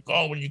gas to the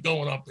car when you're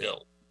going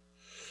uphill.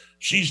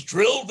 She's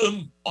drilled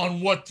them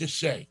on what to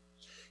say.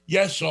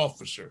 Yes,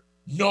 officer.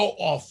 No,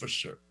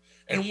 officer.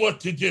 And what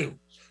to do.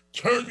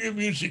 Turn your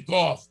music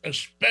off,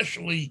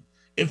 especially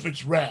if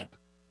it's rap.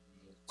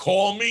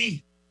 Call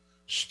me.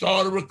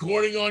 Start a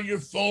recording on your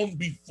phone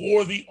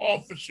before the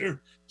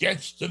officer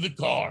gets to the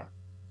car.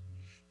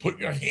 Put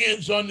your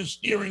hands on the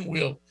steering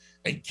wheel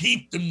and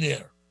keep them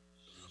there.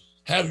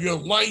 Have your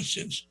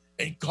license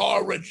and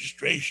car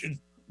registration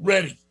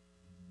ready.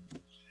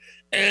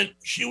 And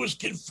she was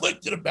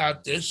conflicted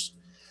about this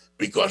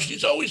because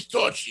she's always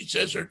taught, she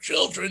says, her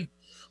children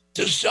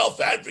to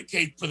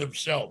self-advocate for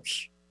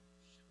themselves,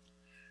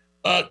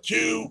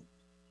 to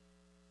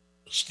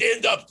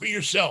stand up for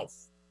yourself,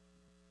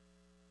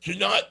 to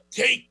not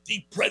take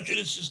the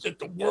prejudices that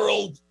the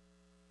world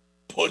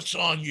puts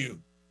on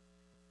you.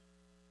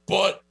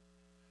 But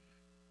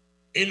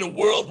in the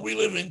world we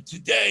live in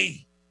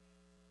today,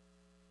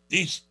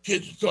 these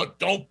kids are taught,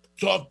 don't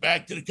talk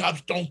back to the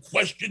cops, don't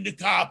question the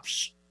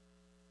cops.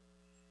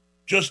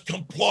 Just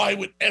comply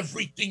with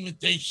everything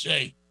that they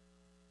say.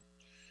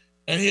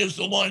 And here's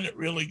the line that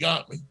really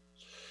got me,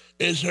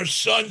 is her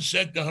son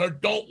said to her,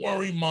 don't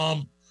worry,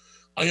 Mom.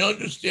 I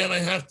understand I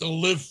have to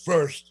live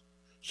first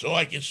so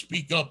I can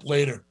speak up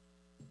later.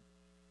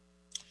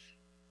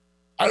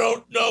 I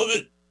don't know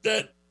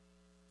that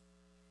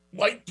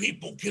white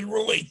people can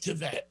relate to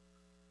that.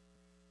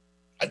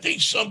 I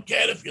think some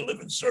can if you live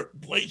in certain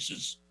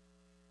places.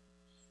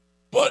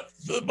 But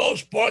for the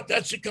most part,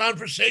 that's a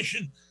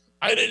conversation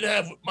I didn't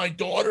have with my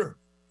daughter.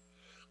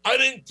 I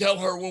didn't tell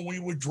her when we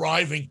were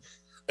driving,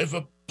 if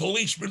a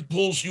policeman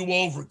pulls you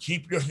over,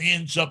 keep your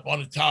hands up on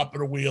the top of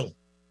the wheel.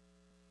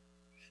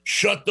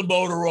 Shut the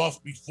motor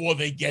off before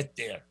they get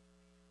there.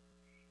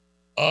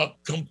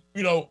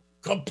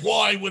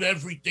 Comply with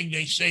everything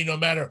they say, no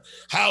matter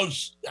how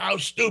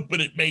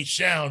stupid it may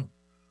sound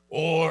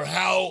or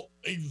how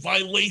in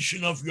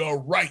violation of your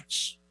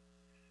rights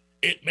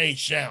it may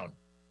sound.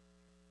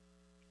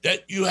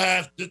 That you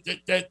have to,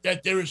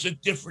 that there is a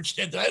different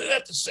standard. I didn't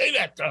have to say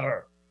that to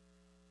her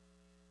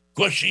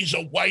because she's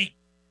a white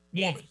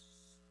woman.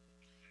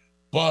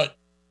 But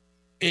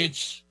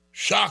it's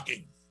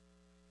shocking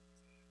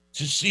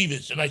to see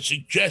this. And I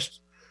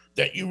suggest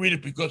that you read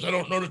it because I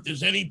don't know that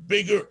there's any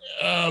bigger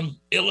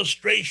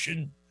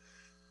illustration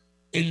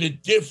in the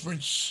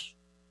difference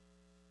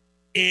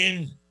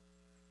in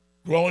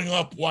growing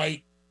up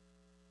white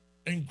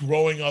and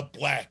growing up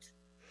black.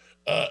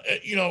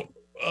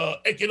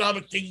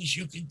 Economic things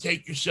you can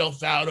take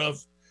yourself out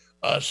of,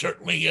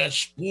 certainly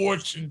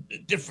sports and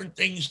different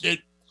things that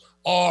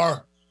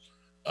are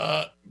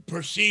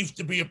perceived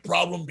to be a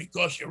problem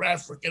because you're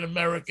African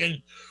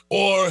American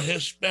or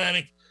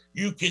Hispanic,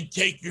 you can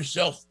take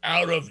yourself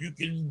out of. You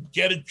can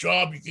get a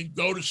job, you can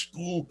go to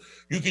school,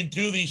 you can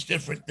do these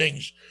different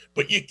things,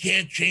 but you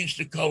can't change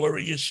the color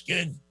of your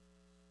skin.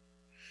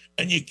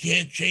 And you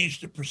can't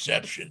change the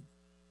perception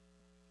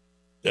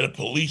that a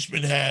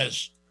policeman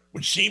has,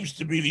 which seems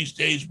to be these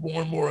days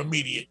more and more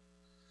immediate,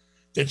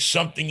 that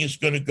something is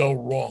going to go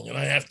wrong and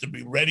I have to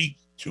be ready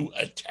to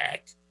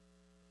attack.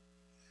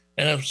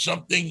 And if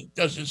something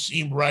doesn't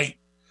seem right,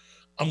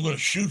 I'm going to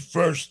shoot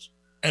first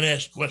and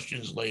ask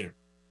questions later.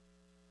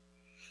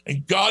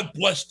 And God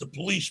bless the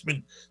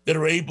policemen that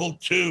are able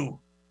to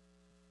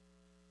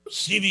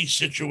see these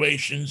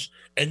situations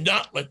and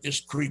not let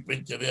this creep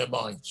into their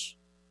minds.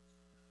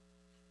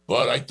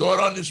 But I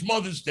thought on this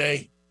Mother's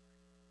Day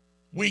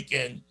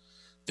weekend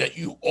that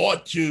you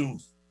ought to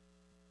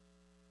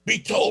be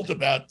told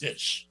about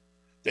this,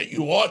 that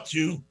you ought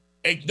to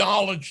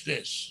acknowledge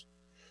this,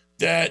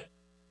 that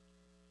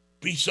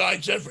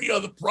besides every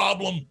other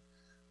problem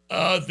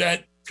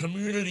that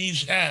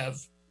communities have,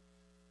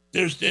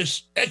 there's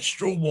this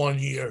extra one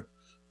here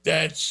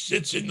that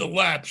sits in the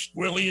lap,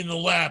 squarely in the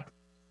lap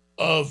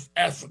of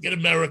African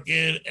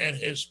American and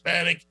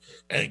Hispanic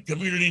and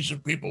communities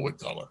of people with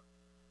color.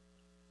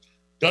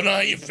 Don't know how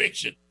you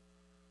fix it,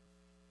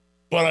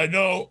 but I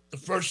know the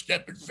first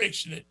step in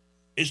fixing it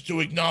is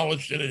to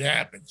acknowledge that it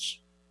happens.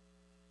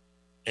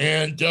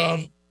 And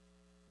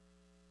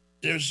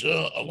there's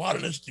a lot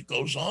of this that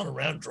goes on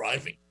around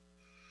driving.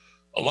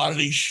 A lot of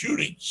these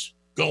shootings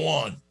go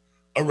on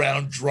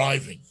around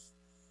driving.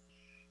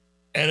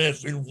 And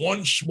if in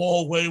one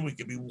small way we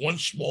can be one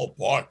small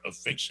part of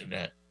fixing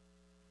that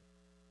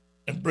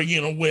and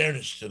bringing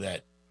awareness to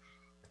that,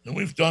 then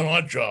we've done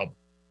our job,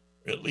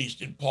 at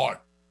least in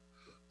part,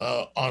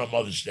 on a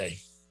Mother's Day.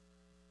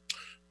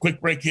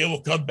 Quick break here.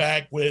 We'll come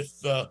back with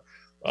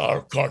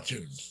our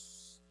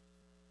cartoons.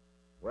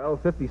 Well,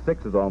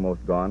 56 is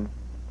almost gone.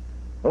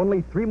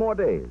 Only 3 more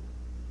days.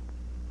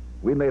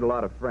 We made a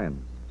lot of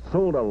friends,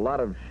 sold a lot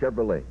of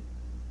Chevrolet.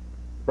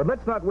 But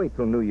let's not wait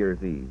till New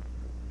Year's Eve.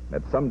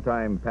 At some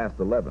time past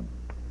 11.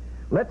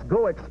 Let's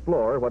go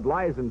explore what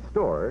lies in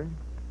store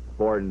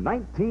for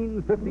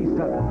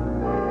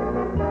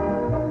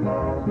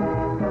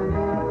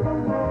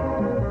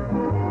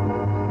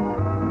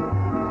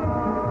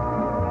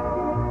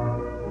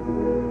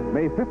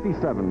May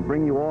 57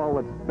 bring you all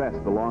that's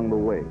best along the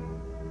way.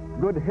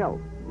 Good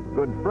health,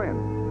 good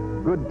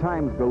friends, good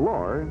times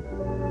galore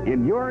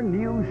in your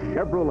new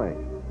Chevrolet.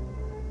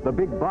 The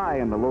big buy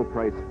in the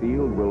low-price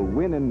field will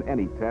win in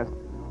any test.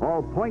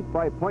 All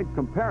point-by-point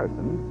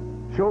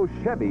comparisons show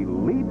Chevy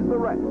leads the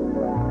rest.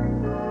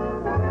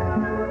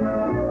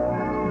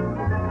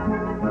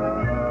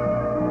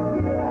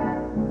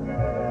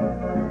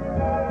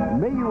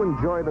 May you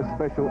enjoy the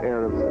special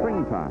air of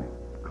springtime,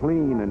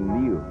 clean and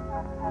new.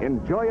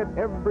 Enjoy it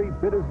every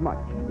bit as much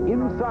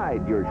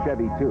inside your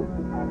Chevy, too.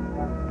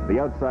 The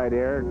outside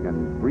air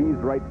can breeze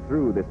right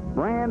through this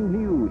brand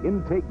new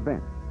intake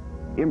vent,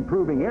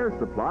 improving air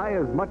supply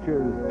as much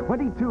as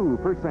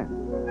 22%.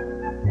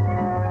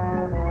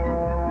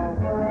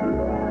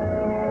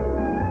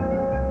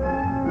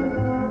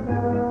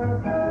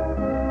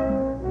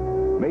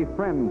 May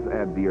friends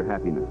add to your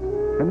happiness,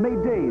 and may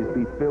days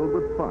be filled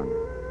with fun,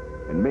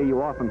 and may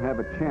you often have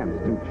a chance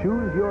to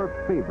choose your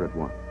favorite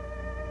one.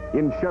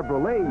 In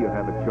Chevrolet, you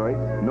have a choice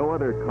no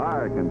other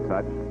car can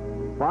touch.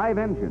 5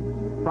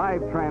 engines,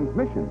 5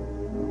 transmissions.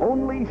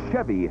 Only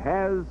Chevy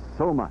has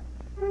so much.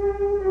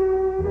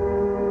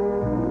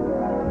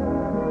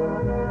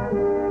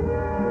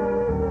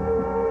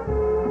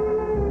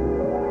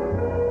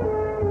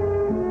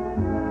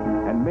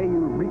 And may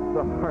you reap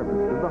the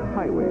harvest of the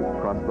highways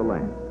across the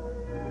land.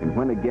 And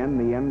when again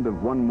the end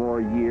of one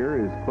more year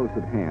is close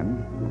at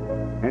hand,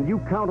 and you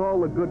count all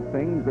the good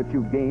things that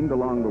you gained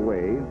along the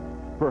way,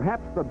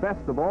 perhaps the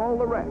best of all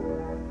the rest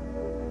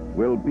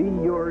will be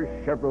your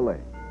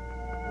Chevrolet.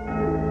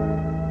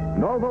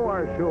 And although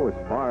our show is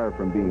far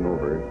from being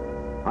over,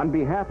 on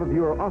behalf of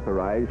your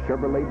authorized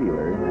Chevrolet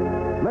dealer,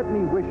 let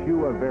me wish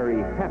you a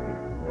very happy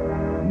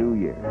New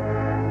Year.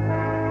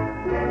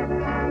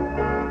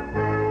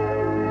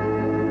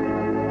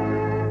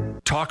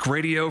 Talk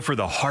radio for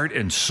the heart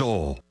and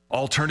soul.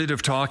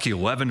 Alternative Talk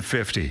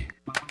 1150.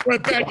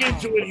 Right back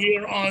into it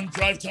here on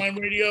DriveTime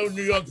Radio.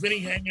 New York Vinnie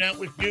hanging out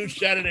with you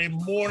Saturday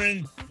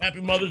morning.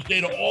 Happy Mother's Day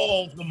to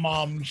all the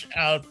moms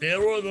out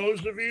there, or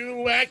those of you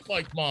who act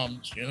like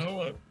moms.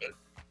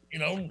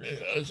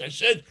 As I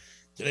said,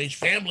 today's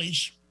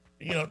families,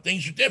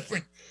 things are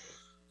different.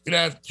 You could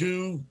have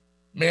 2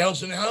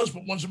 males in the house,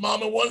 but one's a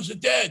mom and one's a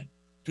dad.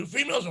 2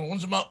 females and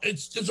one's a mom.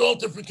 There's all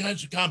different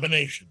kinds of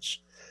combinations.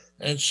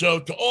 And so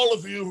to all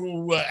of you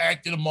who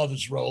act in a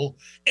mother's role,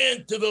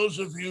 and to those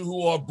of you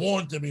who are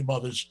born to be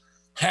mothers,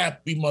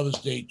 happy Mother's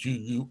Day to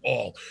you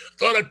all.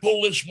 Thought I'd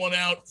pull this one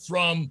out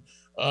from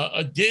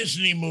a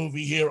Disney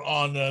movie here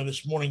on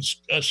this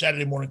morning's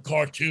Saturday morning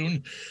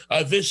cartoon.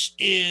 This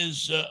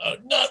is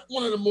not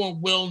one of the more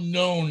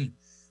well-known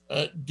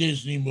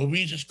Disney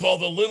movies. It's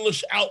called The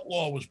Littlest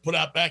Outlaw. It was put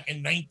out back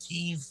in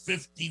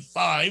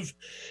 1955,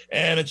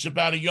 and it's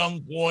about a young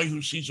boy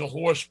who sees a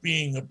horse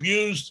being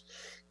abused,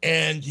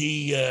 and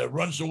he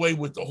runs away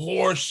with the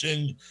horse,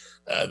 and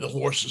the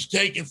horse is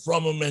taken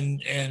from him,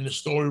 and the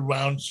story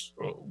rounds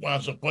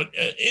up. But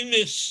in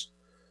this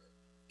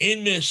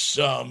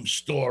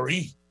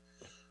story,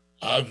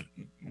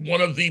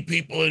 one of the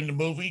people in the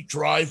movie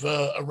drive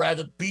a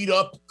rather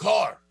beat-up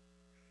car.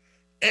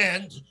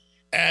 And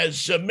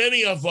as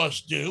many of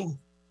us do,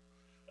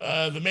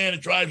 the man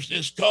that drives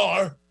this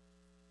car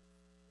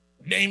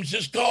names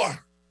his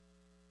car.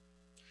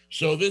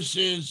 So this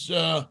is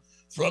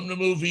from the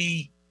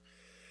movie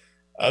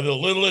The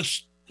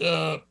Littlest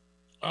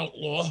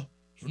Outlaw,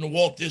 from the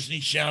Walt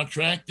Disney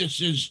soundtrack.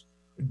 This is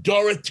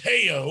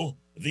Doroteo,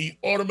 the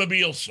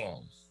automobile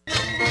song.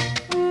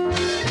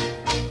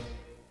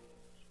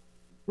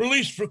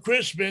 Released for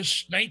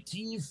Christmas,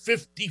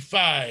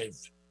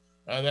 1955.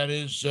 That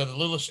is The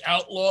Littlest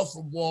Outlaw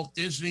from Walt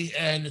Disney,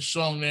 and the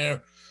song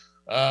there,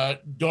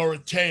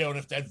 Doroteo. And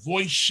if that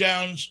voice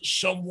sounds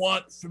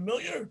somewhat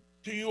familiar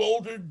to you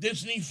older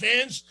Disney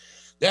fans,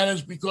 that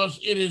is because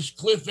it is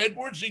Cliff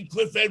Edwards, and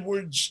Cliff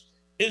Edwards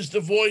is the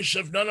voice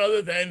of none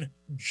other than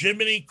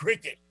Jiminy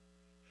Cricket.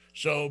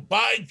 So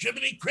by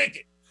Jiminy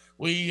Cricket,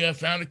 we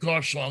found a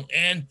car song.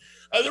 And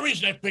the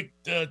reason I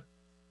picked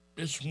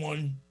this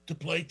one to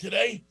play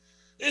today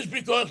is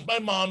because my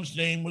mom's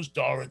name was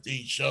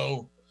Dorothy.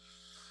 So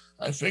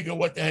I figure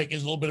what the heck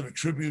is a little bit of a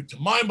tribute to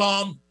my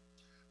mom.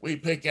 We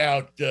pick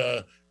out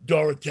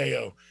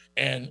Doroteo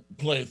and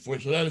play it for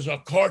you. So that is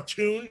our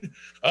cartoon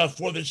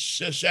for this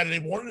Saturday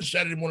morning, the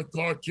Saturday morning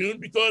cartoon,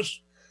 because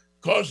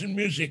cars and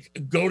music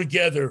go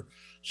together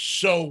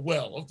so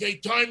well. Okay,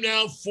 time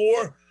now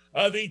for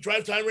the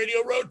DriveTime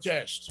Radio Road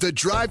Test. The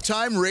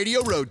DriveTime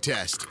Radio Road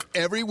Test.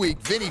 Every week,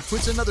 Vinnie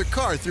puts another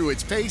car through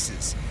its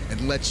paces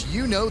and lets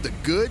you know the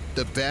good,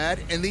 the bad,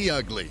 and the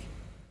ugly.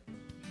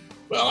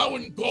 Well, I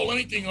wouldn't call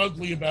anything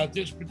ugly about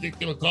this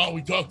particular car.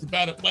 We talked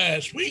about it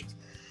last week.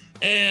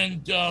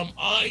 And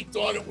I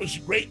thought it was a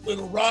great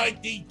little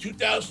ride, the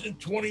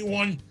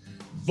 2021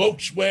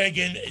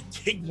 Volkswagen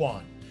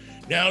Tiguan.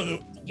 Now,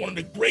 one of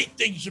the great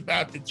things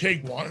about the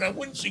Tiguan, and I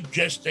wouldn't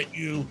suggest that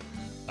you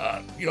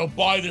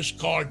buy this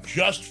car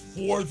just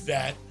for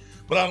that,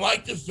 but I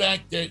like the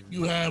fact that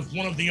you have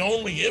one of the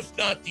only, if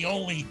not the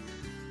only,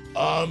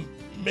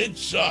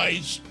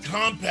 mid-size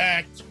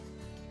compact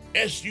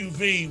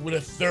SUV with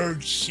a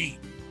third seat.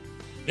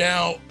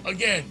 Now,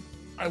 again,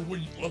 I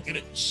wouldn't look at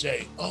it and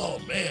say, oh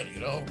man,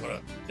 now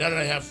that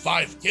I have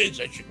 5 kids,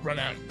 I should run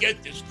out and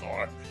get this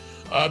car,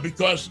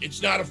 because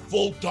it's not a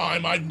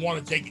full-time, I'd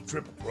want to take a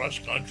trip across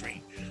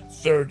country,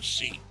 third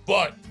seat.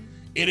 But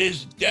it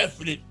is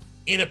definite.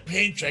 In a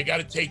pinch, I got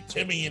to take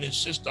Timmy and his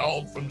sister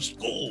home from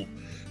school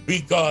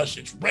because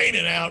it's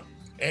raining out,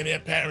 and their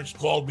parents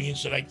called me and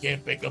said I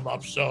can't pick them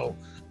up. So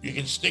you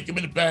can stick them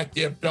in the back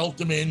there, belt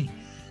them in,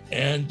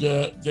 and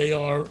they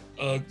are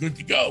good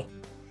to go.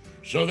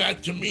 So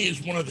that, to me,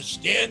 is one of the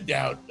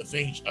standout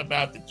things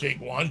about the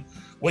Tiguan.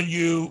 When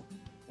you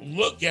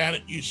look at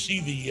it, you see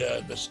the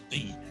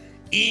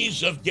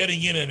ease of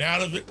getting in and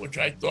out of it, which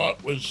I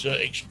thought was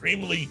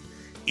extremely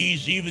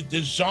easy. The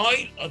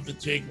design of the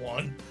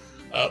Tiguan,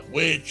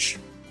 which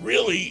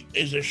really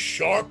is a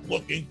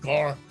sharp-looking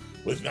car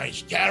with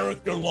nice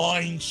character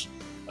lines.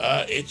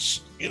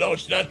 It's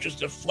not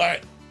just a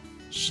flat,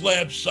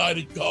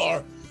 slab-sided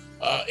car.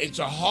 It's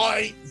a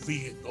high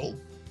vehicle,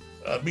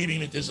 meaning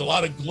that there's a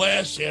lot of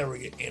glass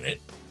area in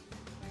it.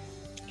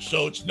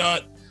 So it's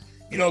not,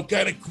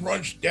 kind of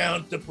crunched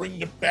down to bring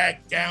the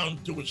back down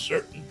to a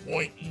certain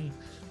point in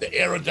the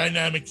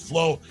aerodynamic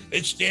flow.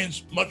 It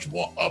stands much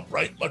more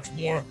upright, much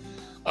more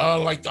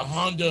like the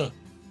Honda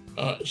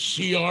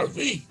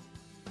CR-V.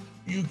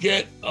 You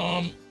get,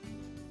 the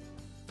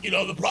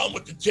problem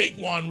with the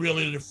Tiguan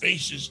really that it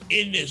faces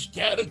in this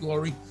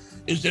category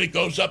is that it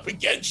goes up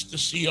against the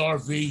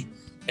CR-V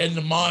and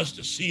the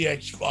Mazda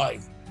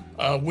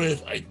CX-5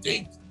 with, I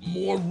think,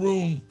 more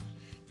room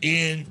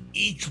in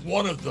each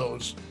one of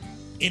those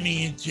in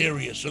the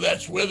interior. So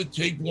that's where the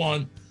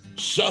Tiguan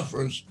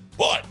suffers.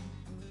 But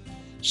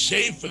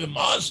save for the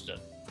Mazda,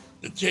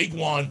 the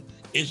Tiguan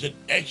is an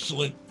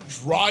excellent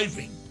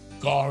driving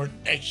car, an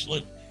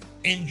excellent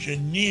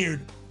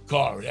engineered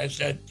car. It has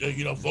that,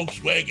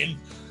 Volkswagen,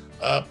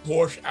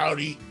 Porsche,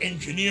 Audi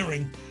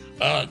engineering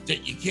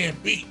that you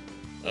can't beat.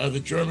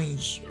 The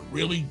Germans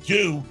really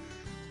do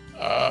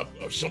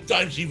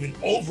sometimes even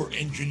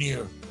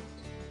over-engineer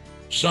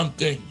some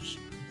things.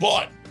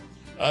 But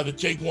the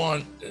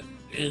Tiguan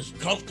is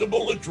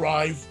comfortable to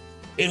drive.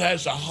 It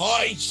has a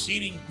high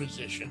seating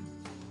position.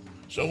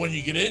 So when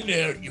you get in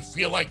there, you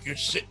feel like you're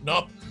sitting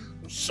up.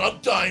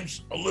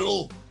 Sometimes a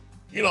little,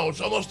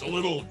 it's almost a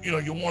little,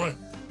 you want to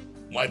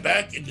lie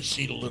back in the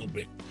seat a little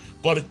bit.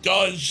 But it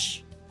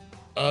does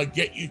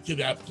get you to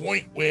that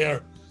point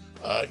where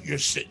you're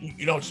sitting,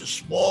 it's a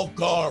small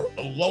car,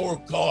 a lower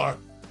car,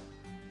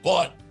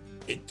 but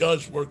it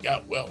does work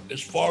out well.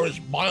 As far as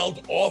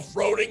mild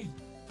off-roading,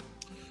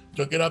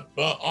 took it up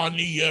on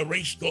the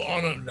race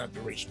course, not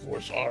the race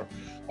course, our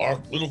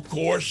little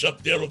course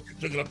up there,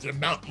 took it up to the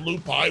Mountain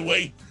Loop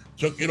Highway,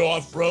 took it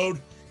off-road,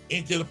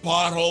 into the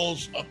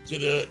potholes, up to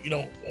the,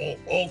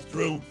 all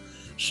through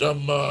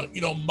some,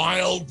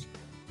 mild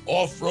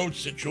off-road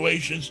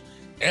situations,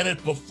 and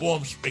it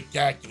performs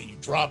spectacularly. You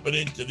drop it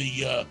into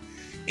the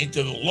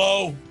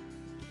low,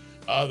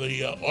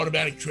 the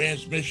automatic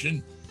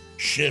transmission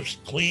shifts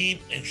clean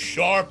and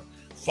sharp,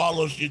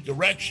 follows your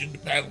direction, the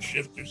paddle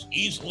shifters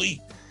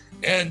easily,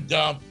 and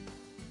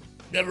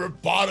never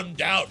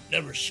bottomed out,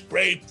 never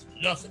scraped,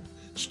 nothing.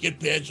 Skid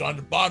pads on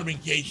the bottom in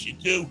case you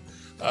do,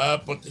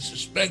 but the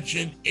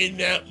suspension in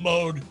that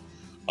mode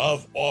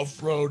of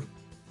off-road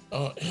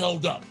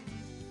held up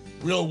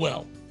real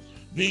well.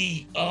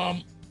 The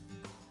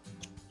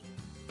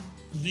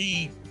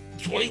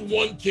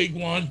 21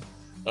 Tiguan,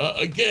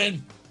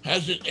 again,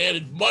 hasn't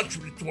added much for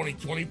the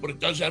 2020, but it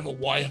does have a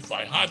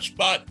Wi-Fi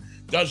hotspot,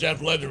 does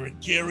have leather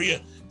interior,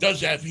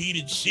 does have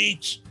heated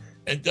seats,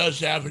 and does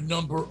have a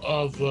number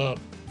of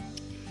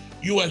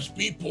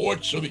USB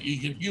ports so that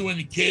you and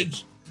the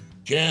kids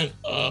can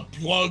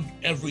plug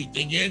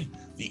everything in.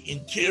 The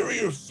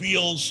interior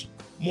feels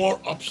more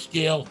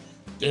upscale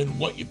than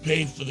what you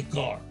paid for the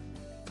car.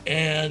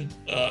 And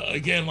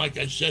again, like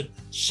I said,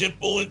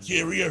 simple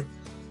interior,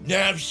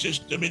 nav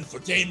system,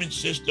 infotainment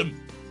system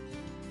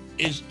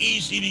is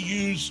easy to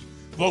use.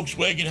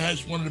 Volkswagen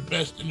has one of the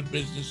best in the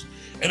business.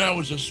 And I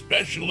was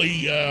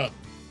especially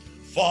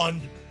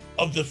fond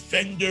of the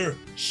Fender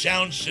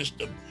sound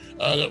system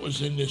that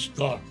was in this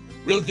car.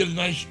 Really did a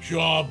nice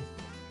job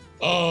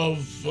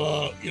of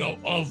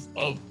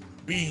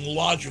being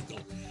logical.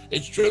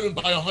 It's driven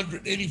by a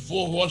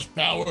 184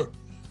 horsepower,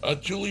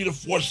 2-liter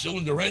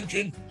 4-cylinder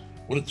engine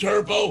with a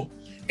turbo,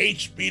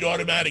 8-speed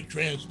automatic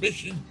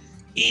transmission,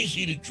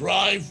 easy to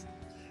drive.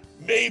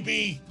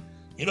 Maybe,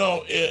 a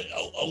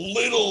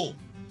little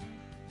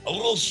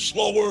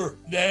slower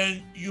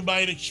than you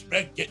might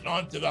expect getting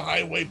onto the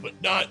highway, but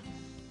not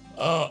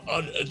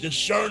a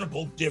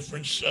discernible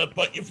difference.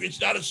 But if it's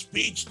not a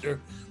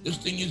speedster, this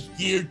thing is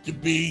geared to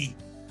be,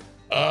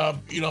 a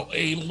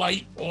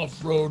light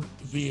off-road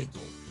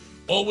vehicle.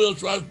 All-wheel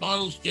drive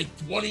models get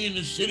 20 in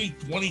the city,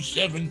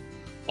 27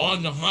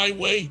 on the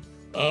highway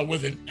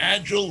with an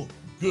agile,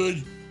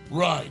 good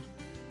ride.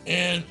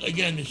 And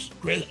again,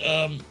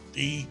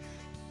 the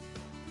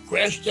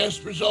crash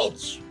test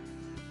results,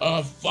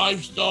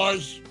 5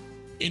 stars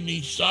in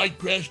the side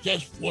crash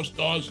test, 4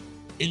 stars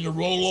in the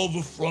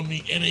rollover from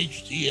the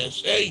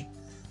NHTSA,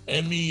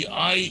 and the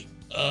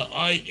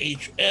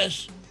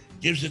IHS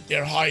gives it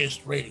their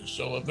highest rating.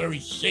 So a very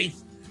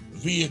safe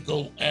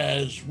vehicle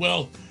as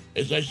well.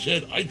 As I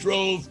said, I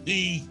drove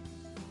the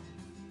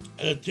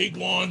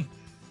Tiguan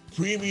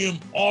Premium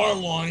R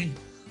line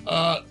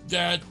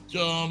that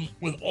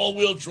with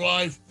all-wheel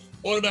drive,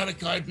 automatic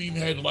high beam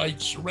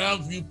headlights,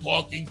 surround view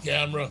parking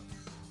camera,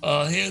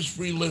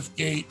 hands-free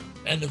liftgate,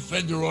 and the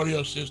Fender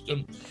audio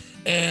system.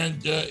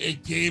 And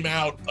it came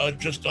out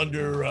just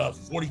under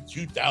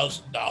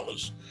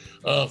 $42,000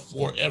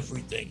 for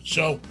everything.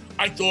 So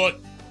I thought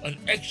an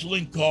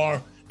excellent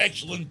car,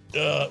 excellent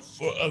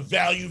for a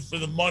value for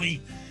the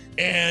money.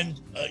 And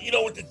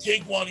with the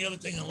Tiguan, the other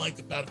thing I like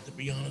about it, to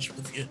be honest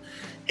with you,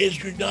 is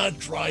you're not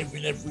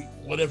driving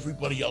what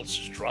everybody else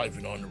is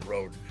driving on the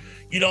road.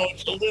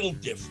 It's a little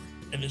different,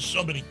 and there's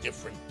so many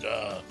different,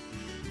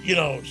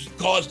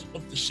 cars that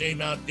look the same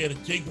out there. The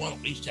Tiguan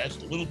at least has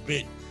a little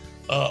bit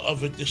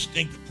of a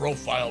distinct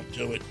profile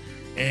to it,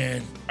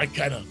 and I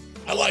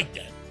like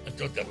that. I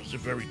thought that was a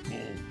very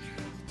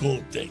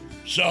cool thing.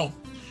 So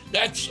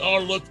that's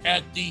our look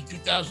at the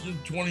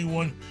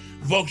 2021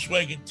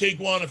 Volkswagen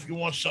Tiguan. If you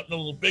want something a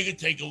little bigger,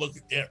 take a look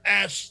at their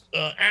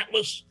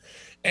Atlas.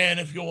 And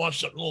if you want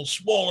something a little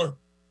smaller,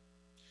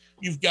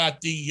 you've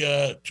got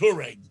the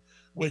Touareg,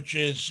 which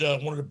is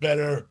one of the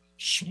better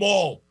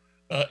small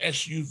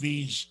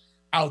SUVs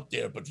out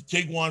there. But the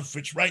Tiguan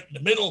fits right in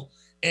the middle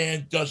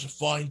and does a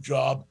fine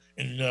job,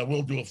 and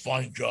will do a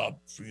fine job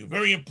for you.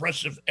 Very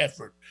impressive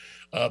effort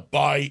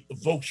by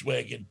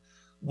Volkswagen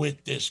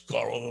with this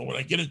car. Although when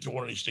I get into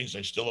one of these things,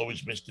 I still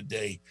always miss the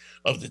day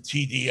of the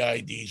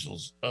TDI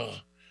diesels.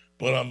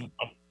 But I'm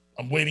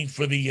waiting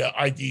for the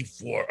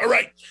ID4. All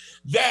right,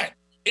 that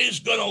is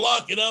going to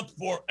lock it up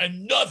for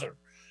another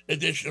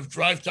edition of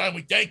Drive Time.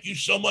 We thank you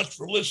so much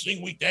for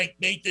listening. We thank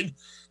Nathan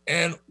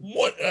and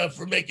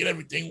for making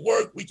everything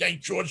work. We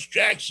thank George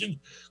Jackson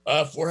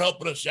for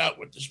helping us out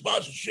with the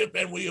sponsorship.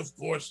 And we, of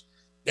course,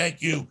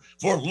 thank you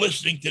for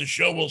listening to the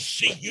show. We'll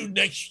see you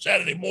next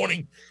Saturday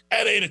morning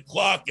at 8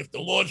 o'clock, if the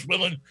Lord's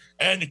willing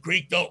and the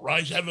creek don't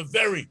rise. Have a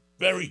very,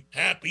 very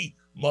happy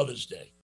Mother's Day.